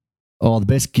 Oh, the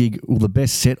best gig, well, the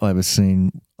best set I've ever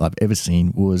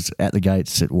seen was at the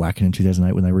Gates at Wacken in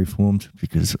 2008 when they reformed,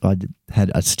 because I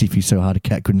had a stiffy so hard a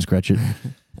cat couldn't scratch it.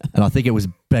 And I think it was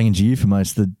banging to you for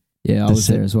most of the. Yeah, I was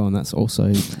there as well, and that's also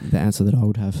the answer that I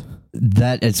would have.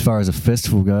 That, as far as a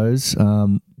festival goes,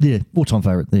 all-time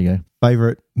favourite. There you go.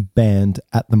 Favorite band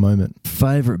at the moment.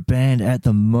 Favourite band at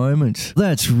the moment?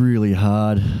 That's really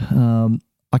hard.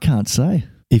 I can't say.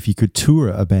 If you could tour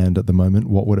a band at the moment,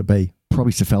 what would it be?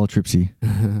 Probably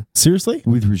Cephalotripsy. Seriously?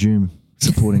 With Resume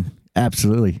supporting.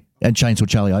 Absolutely. And Chainsaw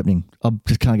Charlie opening. I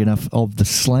just can't get enough of the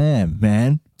slam,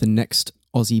 man. The next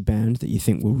Aussie band that you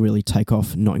think will really take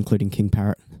off, not including King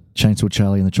Parrot? Chainsaw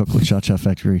Charlie and the Chocolate Cha-Cha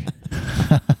Factory.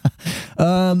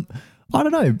 I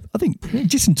don't know. I think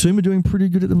Jess and Toom are doing pretty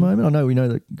good at the moment. I know we know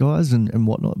the guys and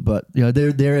whatnot, but you know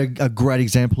they're a great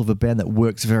example of a band that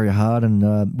works very hard. And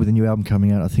with a new album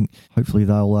coming out, I think hopefully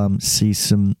they'll see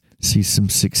some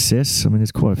success. I mean,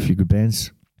 there's quite a few good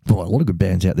bands, a lot of good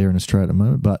bands out there in Australia at the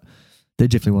moment, but they're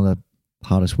definitely one of the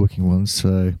hardest working ones.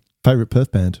 So, favorite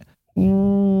Perth band?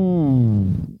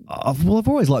 I've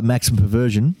always liked Maxim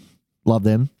Perversion. Love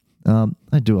them.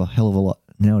 They do a hell of a lot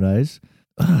nowadays.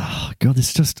 Oh, God,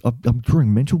 I'm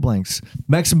drawing mental blanks.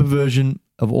 Maxim Perversion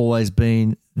have always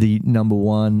been the number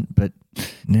one, but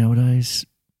nowadays,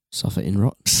 Suffer in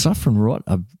Rot and Rot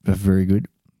are very good.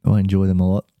 I enjoy them a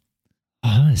lot.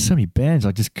 Oh, there's so many bands.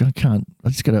 I just got a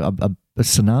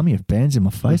tsunami of bands in my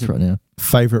face right now.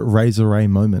 Favorite Razor Ray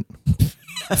moment?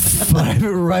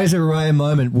 Favorite Razor Ray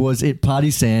moment was at Party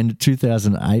Sand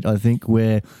 2008, I think,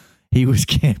 where he was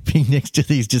camping next to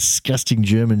these disgusting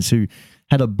Germans who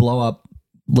had a blow up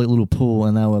little pool,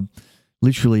 and they were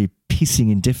literally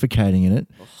pissing and defecating in it.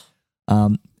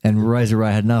 And Razor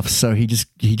Ray had enough, so he just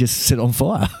set it on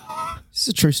fire. Is this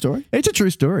a true story? It's a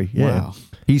true story. Yeah, Wow.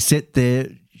 He set their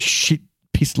shit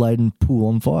piss laden pool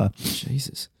on fire.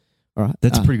 Jesus. All right.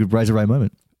 That's a pretty good Razor Ray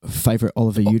moment. Favorite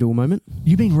Oliver Udall moment?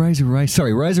 You mean Razor Ray?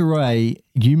 Sorry, Razor Ray.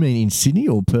 You mean in Sydney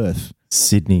or Perth?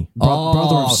 Sydney.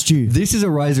 Brother of Stu. This is a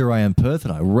Razor Ray in Perth,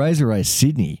 and Razor Ray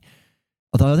Sydney.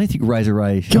 Although I don't think Razor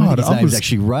Ray. God, his name is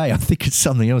actually Ray. I think it's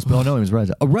something else, but I know him as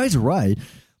Razor. Razor Ray.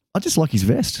 I just like his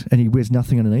vest, and he wears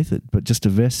nothing underneath it, but just a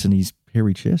vest and his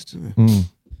hairy chest.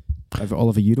 Favorite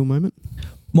Oliver Udall moment?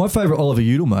 My favourite Oliver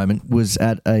Udall moment was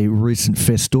at a recent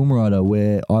Fest Storm Rider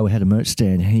where I had a merch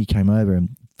stand, and he came over and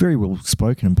very well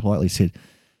spoken and politely said,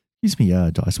 "Excuse me,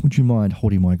 Dyson, would you mind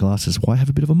holding my glasses while I have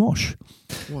a bit of a mosh?"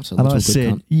 What a And little I good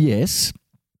said, cunt. "Yes,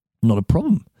 not a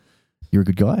problem. You're a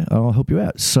good guy. I'll help you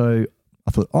out." So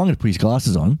I thought, I'm going to put his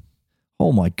glasses on.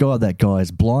 Oh my God, that guy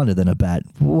is blinder than a bat.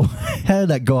 How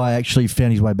that guy actually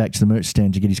found his way back to the merch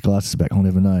stand to get his glasses back, I'll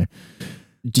never know.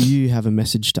 Do you have a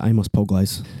message to Amos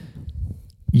Polglaze?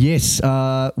 Yes.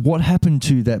 What happened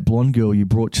to that blonde girl you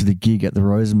brought to the gig at the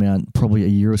Rosemount probably a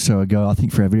year or so ago, I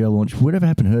think for our video launch? Whatever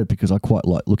happened to her? Because I quite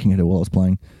like looking at her while I was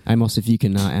playing. Amos, if you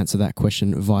can answer that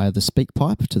question via the speak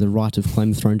pipe to the right of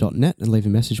claimthethrone.net and leave a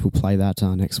message, we'll play that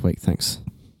next week. Thanks.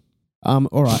 All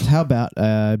right, how about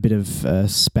a bit of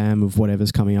spam of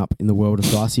whatever's coming up in the world of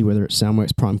Dysie, whether it's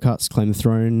Soundworks Prime Cuts, Claim the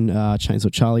Throne,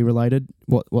 Chainsaw Charlie related?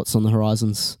 What's on the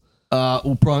horizons?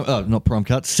 Not Prime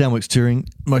Cuts, Soundworks Touring,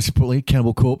 most importantly,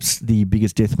 Cannibal Corpse, the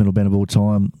biggest death metal band of all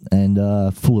time, and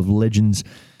full of legends.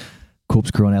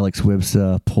 Corpse Crew on Alex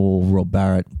Webster, Paul, Rob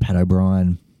Barrett, Pat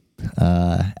O'Brien,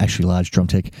 Ashley Large, drum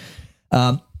tech.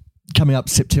 Coming up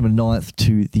September 9th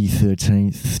to the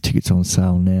 13th. Tickets on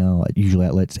sale now at usual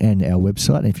outlets and our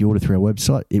website. And if you order through our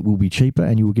website, it will be cheaper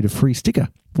and you will get a free sticker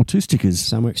or 2 stickers.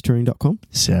 Soundworkstouring.com.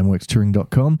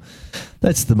 Soundworkstouring.com.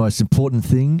 That's the most important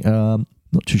thing.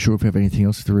 Not too sure if we have anything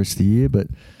else for the rest of the year, but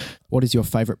What is your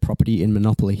favourite property in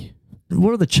Monopoly?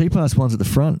 what are the cheap-ass ones at the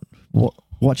front?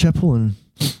 Whitechapel and...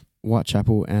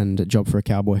 Whitechapel and Job for a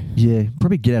Cowboy. Yeah,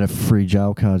 probably Get Out of Free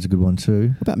Jail Card's a good one too.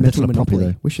 What about That's Metal not a property,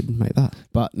 Monopoly? though. We should make that.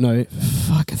 But no,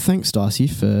 thanks Dysie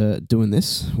for doing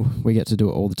this. We get to do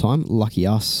it all the time. Lucky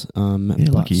us. Yeah,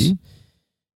 lucky you.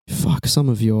 Some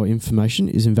of your information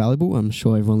is invaluable. I'm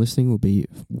sure everyone listening will be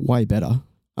way better.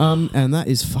 And that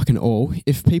is fucking all.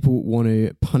 If people want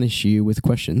to punish you with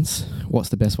questions, what's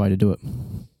the best way to do it?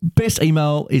 Best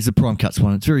email is the Prime Cuts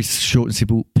one. It's very short and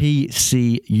simple.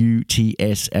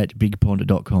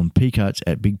 pcuts@bigpond.com.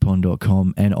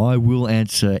 pcuts@bigpond.com. And I will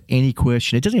answer any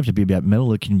question. It doesn't have to be about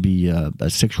metal. It can be a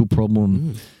sexual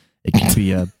problem. It can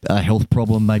be a health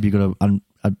problem. Maybe you've got an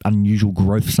unusual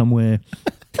growth somewhere,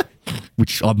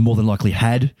 which I've more than likely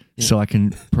had. Yeah. So I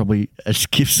can probably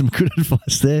give some good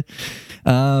advice there.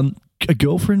 A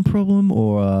girlfriend problem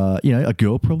or, a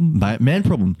girl problem, man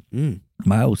problem.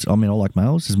 Males. I mean, I like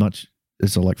males as much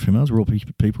as I like females. We're all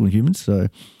people and humans. So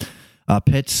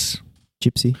pets.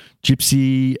 Gypsy.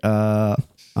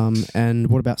 And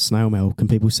what about snail mail? Can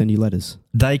people send you letters?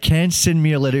 They can send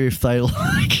me a letter if they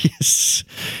like. Yes.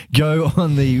 Go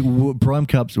on the Prime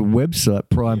Cups website.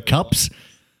 Prime Cuts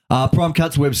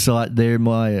website. There,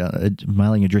 my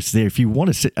mailing address there. If you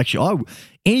want to,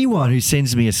 anyone who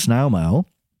sends me a snail mail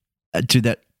to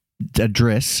that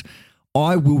address,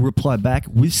 I will reply back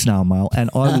with snail mail, and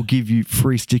I will give you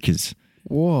free stickers.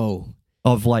 Whoa!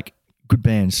 Of like good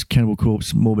bands, Cannibal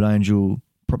Corpse, Morbid Angel,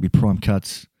 probably Prime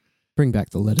Cuts. Bring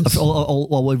back the letters.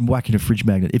 I'll even whack in a fridge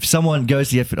magnet. If someone goes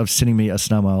the effort of sending me a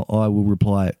snail mail, I will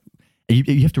reply.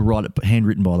 You have to write it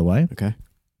handwritten, by the way. Okay.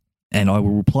 And I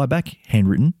will reply back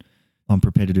handwritten. I'm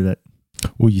prepared to do that.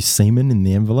 Will you semen in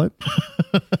the envelope?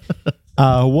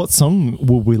 What song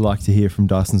would we like to hear from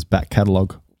Dyson's back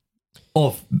catalogue?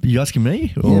 Oh, you asking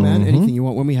me? Yeah, man. Anything you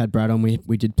want. When we had Brad on,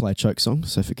 we did play a choke song.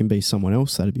 So if it can be someone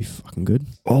else, that'd be fucking good.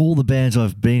 All the bands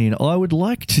I've been in, I would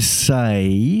like to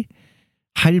say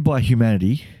Hated by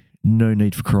Humanity, No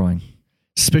Need for Crying.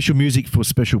 Special music for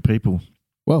special people.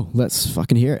 Well, let's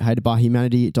fucking hear it. Hated by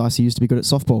Humanity. Dysie used to be good at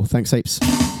softball. Thanks heaps.